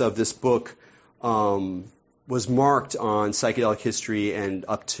influence of this book was marked on psychedelic history and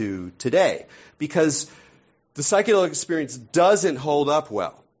up to today. Because the psychedelic experience doesn't hold up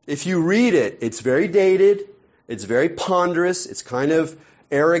well. If you read it, it's very dated, it's very ponderous, it's kind of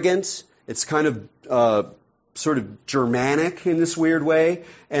arrogant, it's kind of sort of Germanic in this weird way.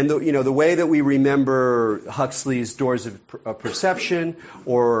 And the way that we remember Huxley's Doors of Perception,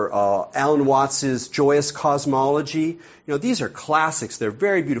 or Alan Watts's Joyous Cosmology, these are classics. They're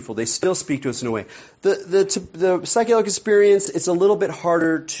very beautiful. They still speak to us in a way. The psychedelic experience, it's a little bit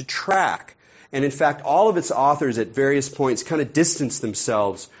harder to track. And in fact, all of its authors at various points kind of distanced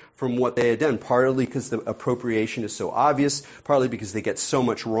themselves from what they had done, partly because the appropriation is so obvious, partly because they get so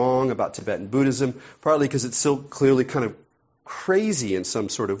much wrong about Tibetan Buddhism, partly because it's so clearly kind of crazy in some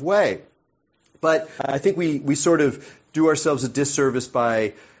sort of way. But I think we sort of do ourselves a disservice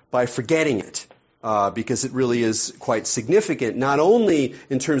by forgetting it, because it really is quite significant, not only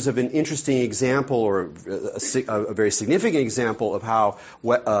in terms of an interesting example or a very significant example of how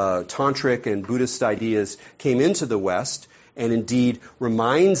tantric and Buddhist ideas came into the West, and indeed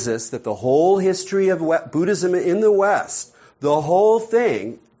reminds us that the whole history of Buddhism in the West, the whole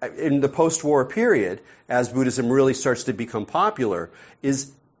thing in the post-war period, as Buddhism really starts to become popular,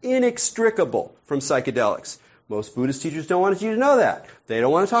 is inextricable from psychedelics. Most Buddhist teachers don't want you to know that. They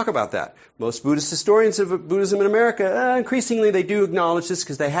don't want to talk about that. Most Buddhist historians of Buddhism in America, increasingly they do acknowledge this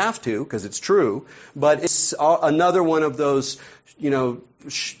because they have to, because it's true. But it's another one of those,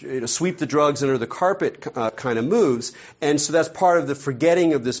 sweep the drugs under the carpet kind of moves. And so that's part of the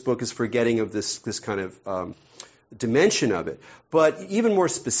forgetting of this book, is forgetting of this kind of dimension of it. But even more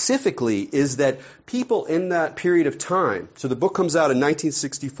specifically is that people in that period of time, so the book comes out in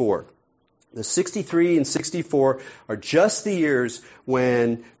 1964. The 63 and 64 are just the years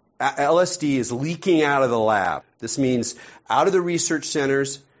when LSD is leaking out of the lab. This means out of the research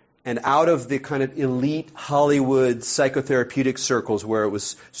centers and out of the kind of elite Hollywood psychotherapeutic circles where it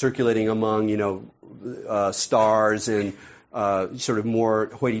was circulating among, stars and sort of more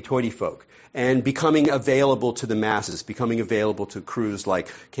hoity-toity folk, and becoming available to the masses, becoming available to crews like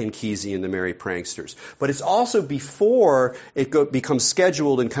Ken Kesey and the Merry Pranksters. But it's also before it becomes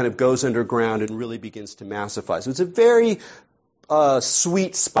scheduled and kind of goes underground and really begins to massify. So it's a very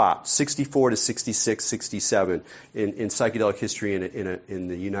sweet spot, 64 to 66, 67 in psychedelic history in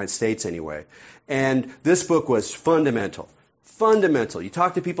the United States anyway. And this book was fundamental. Fundamental. You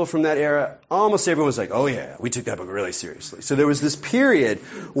talk to people from that era, almost everyone was like, oh yeah, we took that book really seriously. So there was this period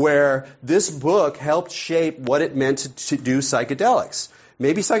where this book helped shape what it meant to do psychedelics.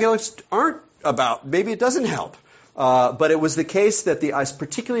 Maybe psychedelics maybe it doesn't help. But it was the case that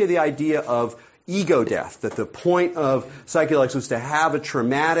particularly the idea of ego death, that the point of psychedelics was to have a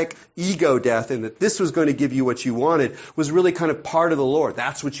traumatic ego death, and that this was going to give you what you wanted, was really kind of part of the lore.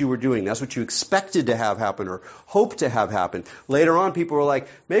 That's what you were doing. That's what you expected to have happen or hoped to have happen. Later on, people were like,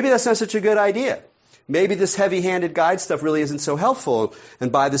 maybe that's not such a good idea. Maybe this heavy-handed guide stuff really isn't so helpful.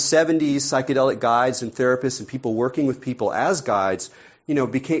 And by the 70s, psychedelic guides and therapists and people working with people as guides,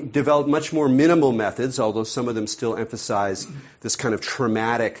 developed much more minimal methods, although some of them still emphasize this kind of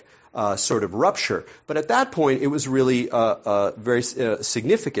traumatic sort of rupture. But at that point, it was really very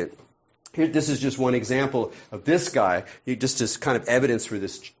significant. Here, this is just one example of this guy, just as kind of evidence for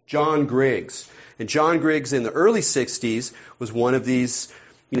this, John Griggs. And John Griggs in the early 60s was one of these,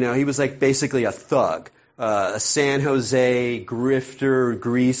 he was like basically a thug, a San Jose grifter,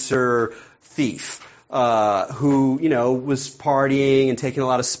 greaser, thief. Who, was partying and taking a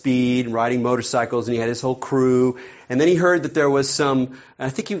lot of speed and riding motorcycles, and he had his whole crew. And then he heard that there was then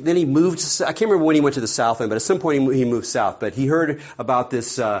he moved, I can't remember when he went to the South End, but at some point he moved south. But he heard about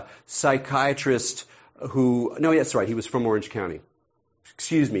this psychiatrist that's right, he was from Orange County.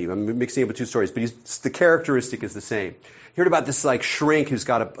 Excuse me, I'm mixing up the two stories, but the characteristic is the same. He heard about this like shrink who's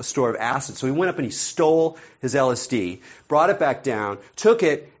got a store of acid, so he went up and he stole his LSD, brought it back down, took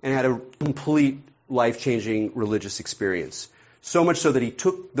it, and had a complete life-changing religious experience. So much so that he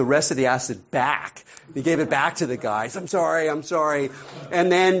took the rest of the acid back. He gave it back to the guy. He said, I'm sorry.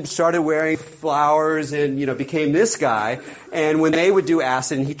 And then started wearing flowers and, became this guy. And when they would do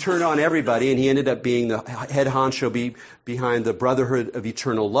acid, and he turned on everybody, and he ended up being the head honcho behind the Brotherhood of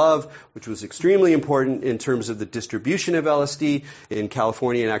Eternal Love, which was extremely important in terms of the distribution of LSD in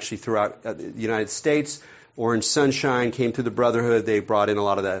California and actually throughout the United States. Orange Sunshine came through the Brotherhood. They brought in a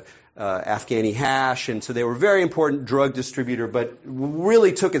lot of the Afghani hash, and so they were a very important drug distributor, but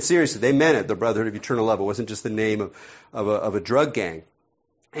really took it seriously. They meant it, the Brotherhood of Eternal Love. It wasn't just the name of a drug gang.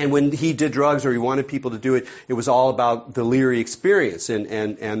 And when he did drugs or he wanted people to do it, it was all about the Leary experience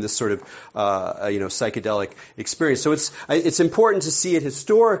and this sort of psychedelic experience. So it's important to see it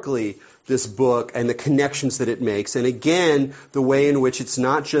historically, this book, and the connections that it makes. And again, the way in which it's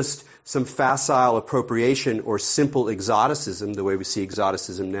not just some facile appropriation or simple exoticism, the way we see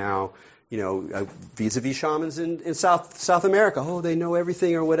exoticism now, vis-a-vis shamans in South America. Oh, they know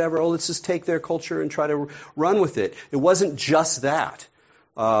everything or whatever. Oh, let's just take their culture and try to run with it. It wasn't just that.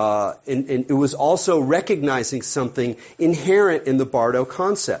 And it was also recognizing something inherent in the Bardo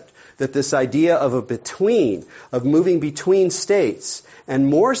concept, that this idea of of moving between states, and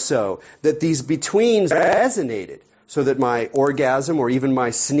more so, that these betweens resonated, so that my orgasm or even my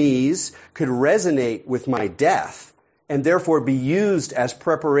sneeze could resonate with my death, and therefore be used as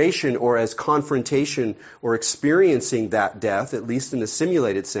preparation or as confrontation or experiencing that death, at least in a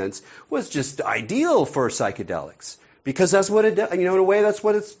simulated sense, was just ideal for psychedelics. Because that's what in a way, that's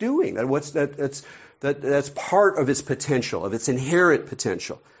what it's doing. That's part of its potential, of its inherent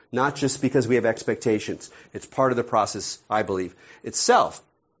potential, not just because we have expectations. It's part of the process, I believe, itself.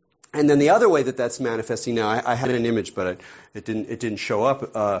 And then the other way that that's manifesting now, I had an image, but it didn't show up.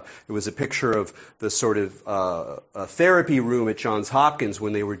 It was a picture of the sort of therapy room at Johns Hopkins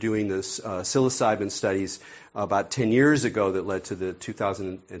when they were doing this psilocybin studies about 10 years ago that led to the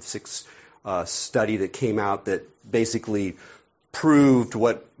 2006 study that came out that basically proved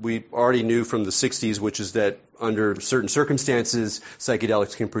what we already knew from the 60s, which is that under certain circumstances,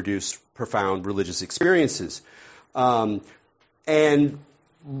 psychedelics can produce profound religious experiences.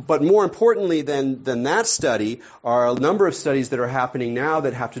 But more importantly than that study are a number of studies that are happening now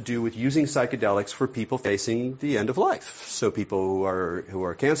that have to do with using psychedelics for people facing the end of life. So people who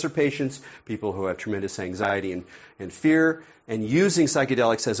are cancer patients, people who have tremendous anxiety and fear, and using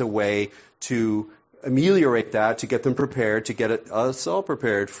psychedelics as a way to ameliorate that, to get them prepared, to get us all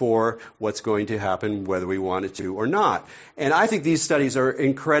prepared for what's going to happen, whether we want it to or not. And I think these studies are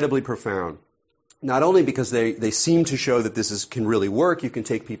incredibly profound. Not only because they seem to show that this can really work. You can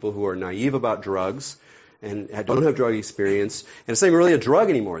take people who are naive about drugs and don't have drug experience, and it's not even really a drug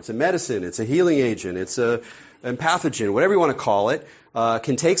anymore. It's a medicine. It's a healing agent. It's a pathogen, whatever you want to call it,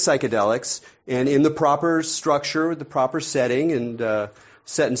 can take psychedelics, and in the proper structure, the proper setting, and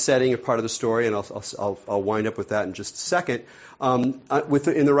set and setting are part of the story, and I'll wind up with that in just a second. In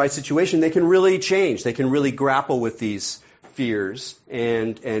the right situation, they can really change. They can really grapple with these fears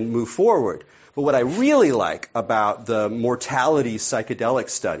and move forward. But what I really like about the mortality psychedelic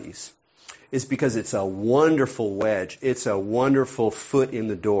studies is because it's a wonderful wedge. It's a wonderful foot in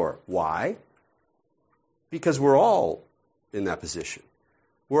the door. Why? Because we're all in that position.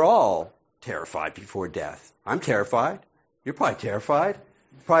 We're all terrified before death. I'm terrified. You're probably terrified.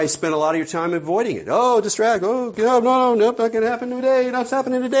 You probably spent a lot of your time avoiding it. Oh, distract. Oh, no, nope, not going to happen today. Not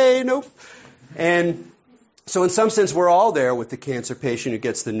happening today. Nope. And so in some sense, we're all there with the cancer patient who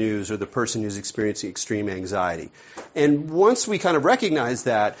gets the news or the person who's experiencing extreme anxiety. And once we kind of recognize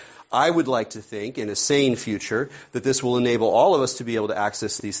that, I would like to think, in a sane future, that this will enable all of us to be able to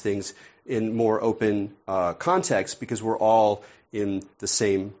access these things in more open context because we're all in the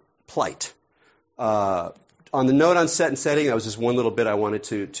same plight. On the note on set and setting, that was just one little bit I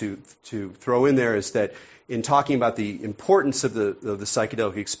wanted to throw in there, is that in talking about the importance of the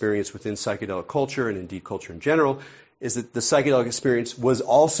psychedelic experience within psychedelic culture and indeed culture in general, is that the psychedelic experience was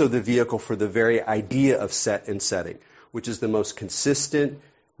also the vehicle for the very idea of set and setting, which is the most consistent,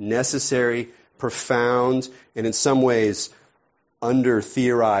 necessary, profound, and in some ways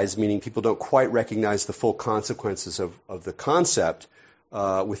under-theorized, meaning people don't quite recognize the full consequences of the concept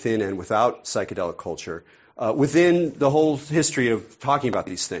within and without psychedelic culture, within the whole history of talking about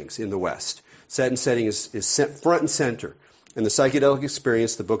these things in the West. Set and setting is front and center. And the Psychedelic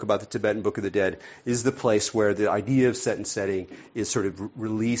Experience, the book about the Tibetan Book of the Dead, is the place where the idea of set and setting is sort of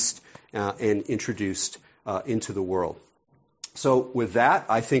released and introduced into the world. So with that,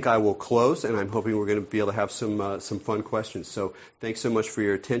 I think I will close, and I'm hoping we're going to be able to have some fun questions. So thanks so much for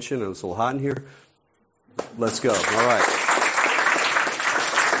your attention. It's a little hot in here. Let's go. All right.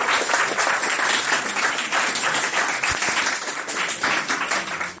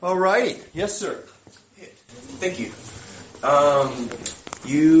 All righty. Yes, sir. Thank you.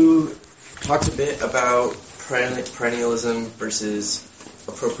 You talked a bit about perennialism versus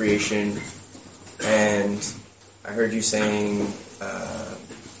appropriation, and I heard you saying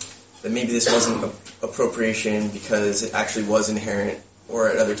that maybe this wasn't appropriation because it actually was inherent, or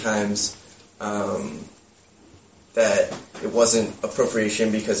at other times that it wasn't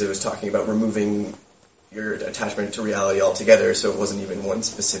appropriation because it was talking about removing your attachment to reality altogether, so it wasn't even one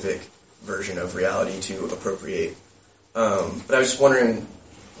specific version of reality to appropriate. But I was just wondering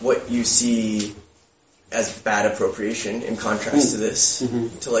what you see as bad appropriation in contrast to this,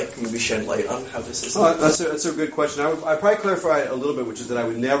 to maybe shed light on how this is. That's a good question. I'd probably clarify it a little bit, which is that I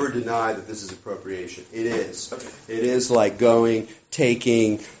would never deny that this is appropriation. It is. Okay. It is like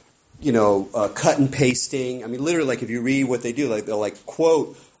taking, cut and pasting. I mean, literally, if you read what they do, they'll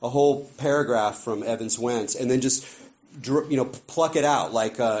quote a whole paragraph from Evans Wentz and then just, pluck it out.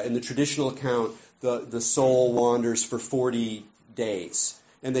 In the traditional account, the soul wanders for 40 days.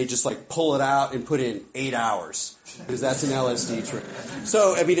 And they just pull it out and put in 8 hours because that's an LSD trip.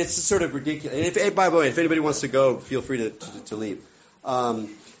 So I mean, it's sort of ridiculous. And by the way, if anybody wants to go, feel free to leave.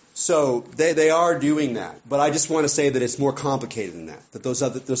 So they are doing that, but I just want to say that it's more complicated than that. That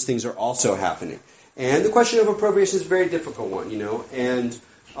those things are also happening. And the question of appropriation is a very difficult one, And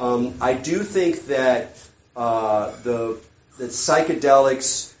I do think that that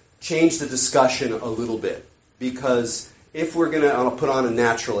psychedelics change the discussion a little bit because. If we're going to put on a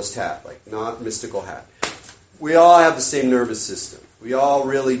naturalist hat, not mystical hat, we all have the same nervous system. We all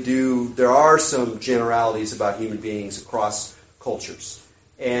really do. There are some generalities about human beings across cultures.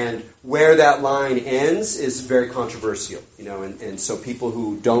 And where that line ends is very controversial, and so people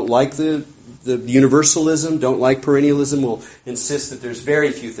who don't like the universalism, don't like perennialism, will insist that there's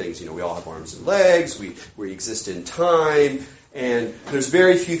very few things. We all have arms and legs, we exist in time, and there's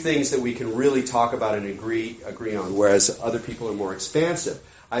very few things that we can really talk about and agree on, whereas other people are more expansive.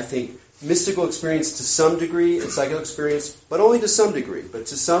 I think mystical experience to some degree and psychedelic experience, but only to some degree, but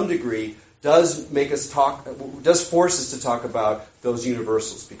to some degree does force us to talk about those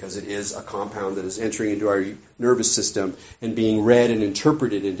universals because it is a compound that is entering into our nervous system and being read and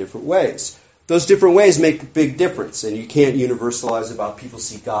interpreted in different ways. Those different ways make a big difference, and you can't universalize about people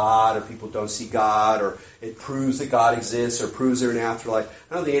see God or people don't see God, or it proves that God exists or proves they're an afterlife.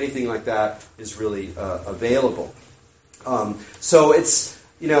 I don't think anything like that is really available. So it's,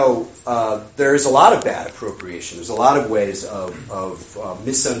 there's a lot of bad appropriation. There's a lot of ways of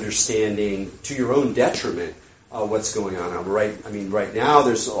misunderstanding to your own detriment what's going on. Right now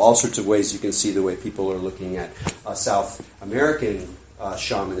there's all sorts of ways you can see the way people are looking at South American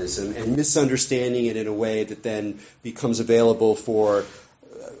shamanism and misunderstanding it in a way that then becomes available for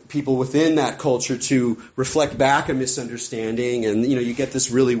people within that culture to reflect back a misunderstanding, and you get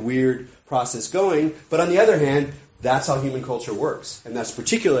this really weird process going. But on the other hand, that's how human culture works, and that's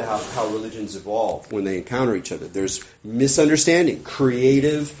particularly how religions evolve when they encounter each other. There's misunderstanding,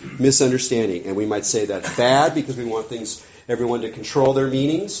 creative misunderstanding, and we might say that's bad because we want everyone to control their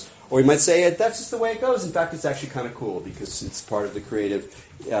meanings. Or we might say, that's just the way it goes. In fact, it's actually kind of cool because it's part of the creative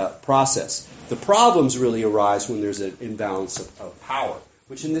process. The problems really arise when there's an imbalance of power,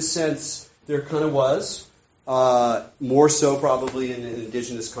 which in this sense there kind of was. More so probably in an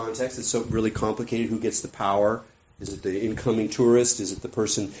indigenous context. It's so really complicated. Who gets the power? Is it the incoming tourist? Is it the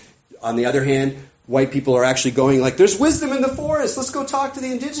person? On the other hand, white people are actually going there's wisdom in the forest. Let's go talk to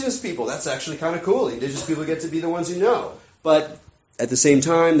the indigenous people. That's actually kind of cool. The indigenous people get to be the ones who know. But at the same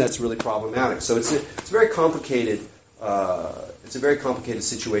time, that's really problematic. So it's a very complicated. It's a very complicated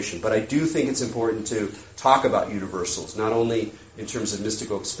situation. But I do think it's important to talk about universals, not only in terms of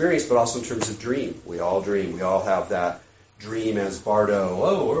mystical experience, but also in terms of dream. We all dream. We all have that dream as Bardo.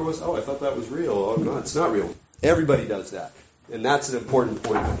 I thought that was real. Oh, no, it's not real. Everybody does that, and that's an important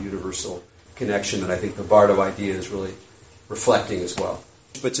point of universal connection that I think the Bardo idea is really reflecting as well.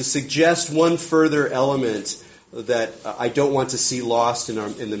 But to suggest one further element that I don't want to see lost in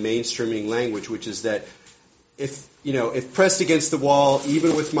the mainstreaming language, which is that if pressed against the wall,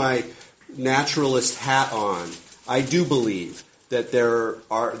 even with my naturalist hat on, I do believe that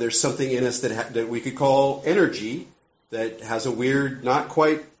there's something in us that we could call energy that has a weird, not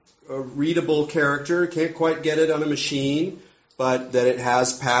quite readable character. Can't quite get it on a machine, but that it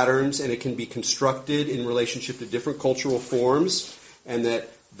has patterns and it can be constructed in relationship to different cultural forms, and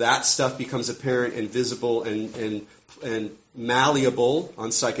that stuff becomes apparent and visible and malleable on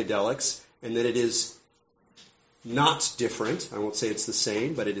psychedelics, and that it is not different. I won't say it's the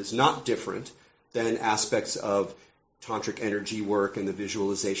same, but it is not different than aspects of tantric energy work and the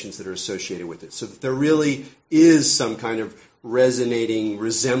visualizations that are associated with it. So that there really is some kind of resonating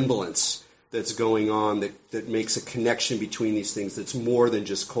resemblance that's going on that makes a connection between these things that's more than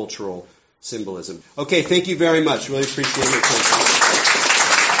just cultural symbolism. Okay, thank you very much. Really appreciate your attention.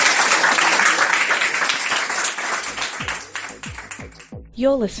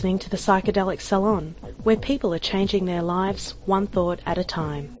 You're listening to the Psychedelic Salon, where people are changing their lives one thought at a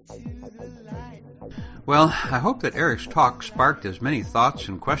time. Well, I hope that Erik's talk sparked as many thoughts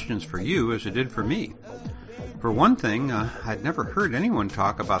and questions for you as it did for me. For one thing, I'd never heard anyone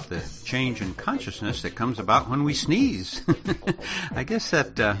talk about the change in consciousness that comes about when we sneeze. I guess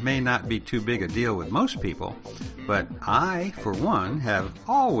that may not be too big a deal with most people, but I, for one, have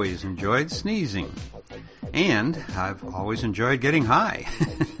always enjoyed sneezing. And I've always enjoyed getting high.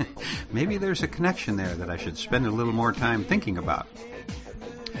 Maybe there's a connection there that I should spend a little more time thinking about.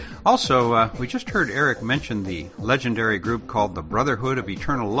 Also, we just heard Erik mention the legendary group called the Brotherhood of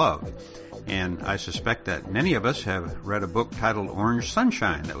Eternal Love. And I suspect that many of us have read a book titled Orange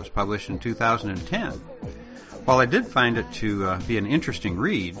Sunshine that was published in 2010. While I did find it to be an interesting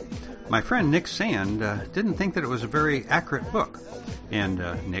read, my friend Nick Sand didn't think that it was a very accurate book.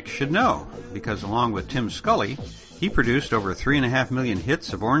 And Nick should know, because along with Tim Scully, he produced over 3.5 million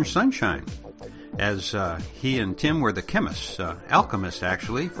hits of Orange Sunshine, as he and Tim were the chemists, alchemists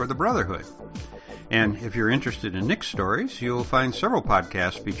actually, for the Brotherhood. And if you're interested in Nick's stories, you'll find several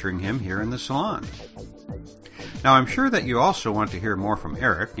podcasts featuring him here in the salon. Now, I'm sure that you also want to hear more from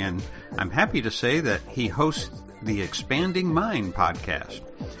Erik, and I'm happy to say that he hosts the Expanding Mind podcast,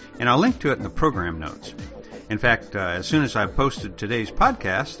 and I'll link to it in the program notes. In fact, as soon as I've posted today's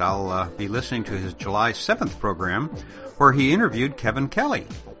podcast, I'll be listening to his July 7th program, where he interviewed Kevin Kelly.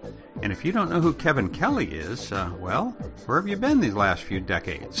 And if you don't know who Kevin Kelly is, well, where have you been these last few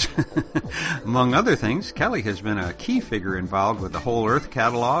decades? Among other things, Kelly has been a key figure involved with the Whole Earth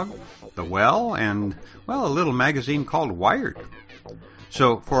catalog, The Well, and, well, a little magazine called Wired.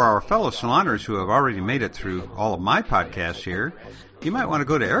 So for our fellow saloners who have already made it through all of my podcasts here, you might want to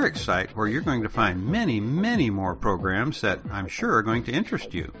go to Erik's site, where you're going to find many, many more programs that I'm sure are going to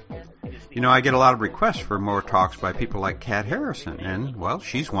interest you. You know, I get a lot of requests for more talks by people like Kat Harrison, and, well,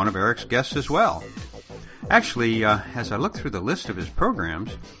 she's one of Erik's guests as well. Actually, as I look through the list of his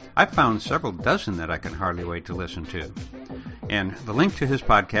programs, I've found several dozen that I can hardly wait to listen to. And the link to his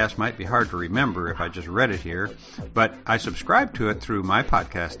podcast might be hard to remember if I just read it here, but I subscribe to it through my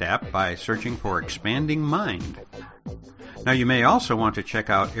podcast app by searching for Expanding Mind. Now, you may also want to check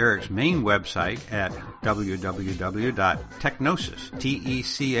out Erik's main website at www.techgnosis,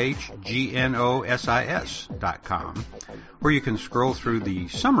 techgnosis.com, where you can scroll through the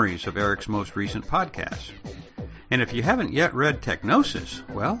summaries of Erik's most recent podcasts. And if you haven't yet read Techgnosis,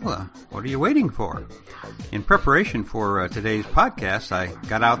 well, what are you waiting for? In preparation for today's podcast, I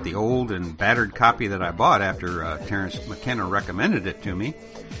got out the old and battered copy that I bought after Terence McKenna recommended it to me.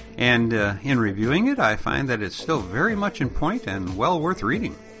 And in reviewing it, I find that it's still very much in point and well worth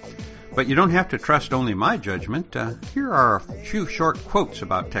reading. But you don't have to trust only my judgment. Here are a few short quotes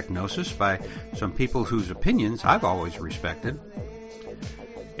about Techgnosis by some people whose opinions I've always respected.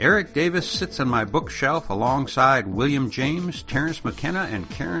 Erik Davis sits on my bookshelf alongside William James, Terence McKenna, and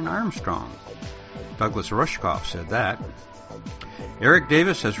Karen Armstrong. Douglas Rushkoff said that. Erik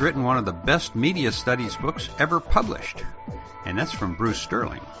Davis has written one of the best media studies books ever published, and that's from Bruce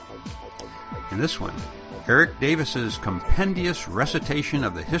Sterling. And this one, Erik Davis's compendious recitation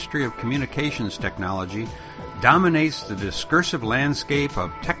of the history of communications technology dominates the discursive landscape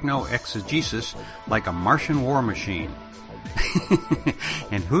of techno-exegesis like a Martian war machine.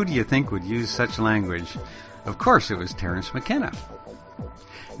 And who do you think would use such language? Of course it was Terence McKenna.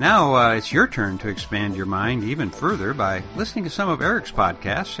 Now it's your turn to expand your mind even further by listening to some of Erik's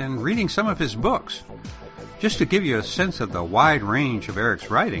podcasts and reading some of his books. Just to give you a sense of the wide range of Erik's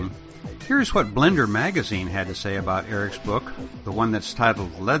writing, here's what Blender magazine had to say about Erik's book, the one that's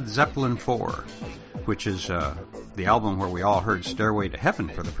titled Led Zeppelin 4, which is the album where we all heard Stairway to Heaven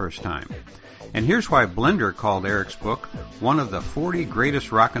for the first time. And here's why Blender called Erik's book one of the 40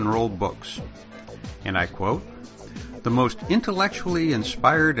 greatest rock and roll books. And I quote, "The most intellectually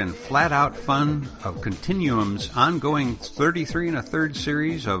inspired and flat-out fun of Continuum's ongoing 33 1/3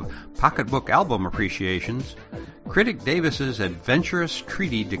 series of pocketbook album appreciations Critic Davis's adventurous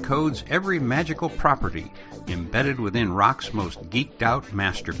treatise decodes every magical property embedded within rock's most geeked-out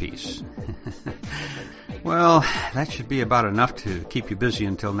masterpiece. Well, that should be about enough to keep you busy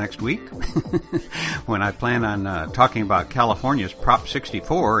until next week, when I plan on talking about California's Prop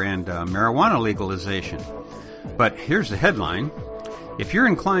 64 and marijuana legalization. But here's the headline. If you're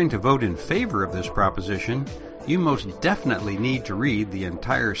inclined to vote in favor of this proposition, you most definitely need to read the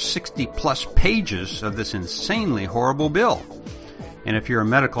entire 60-plus pages of this insanely horrible bill. And if you're a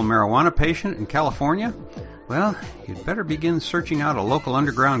medical marijuana patient in California, well, you'd better begin searching out a local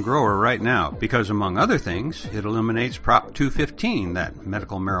underground grower right now, because among other things, it eliminates Prop 215 that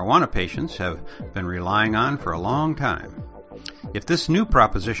medical marijuana patients have been relying on for a long time. If this new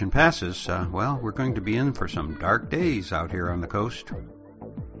proposition passes, well, we're going to be in for some dark days out here on the coast.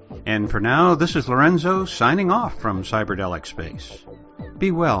 And for now, this is Lorenzo signing off from Cyberdelic Space. Be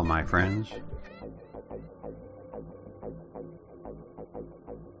well, my friends.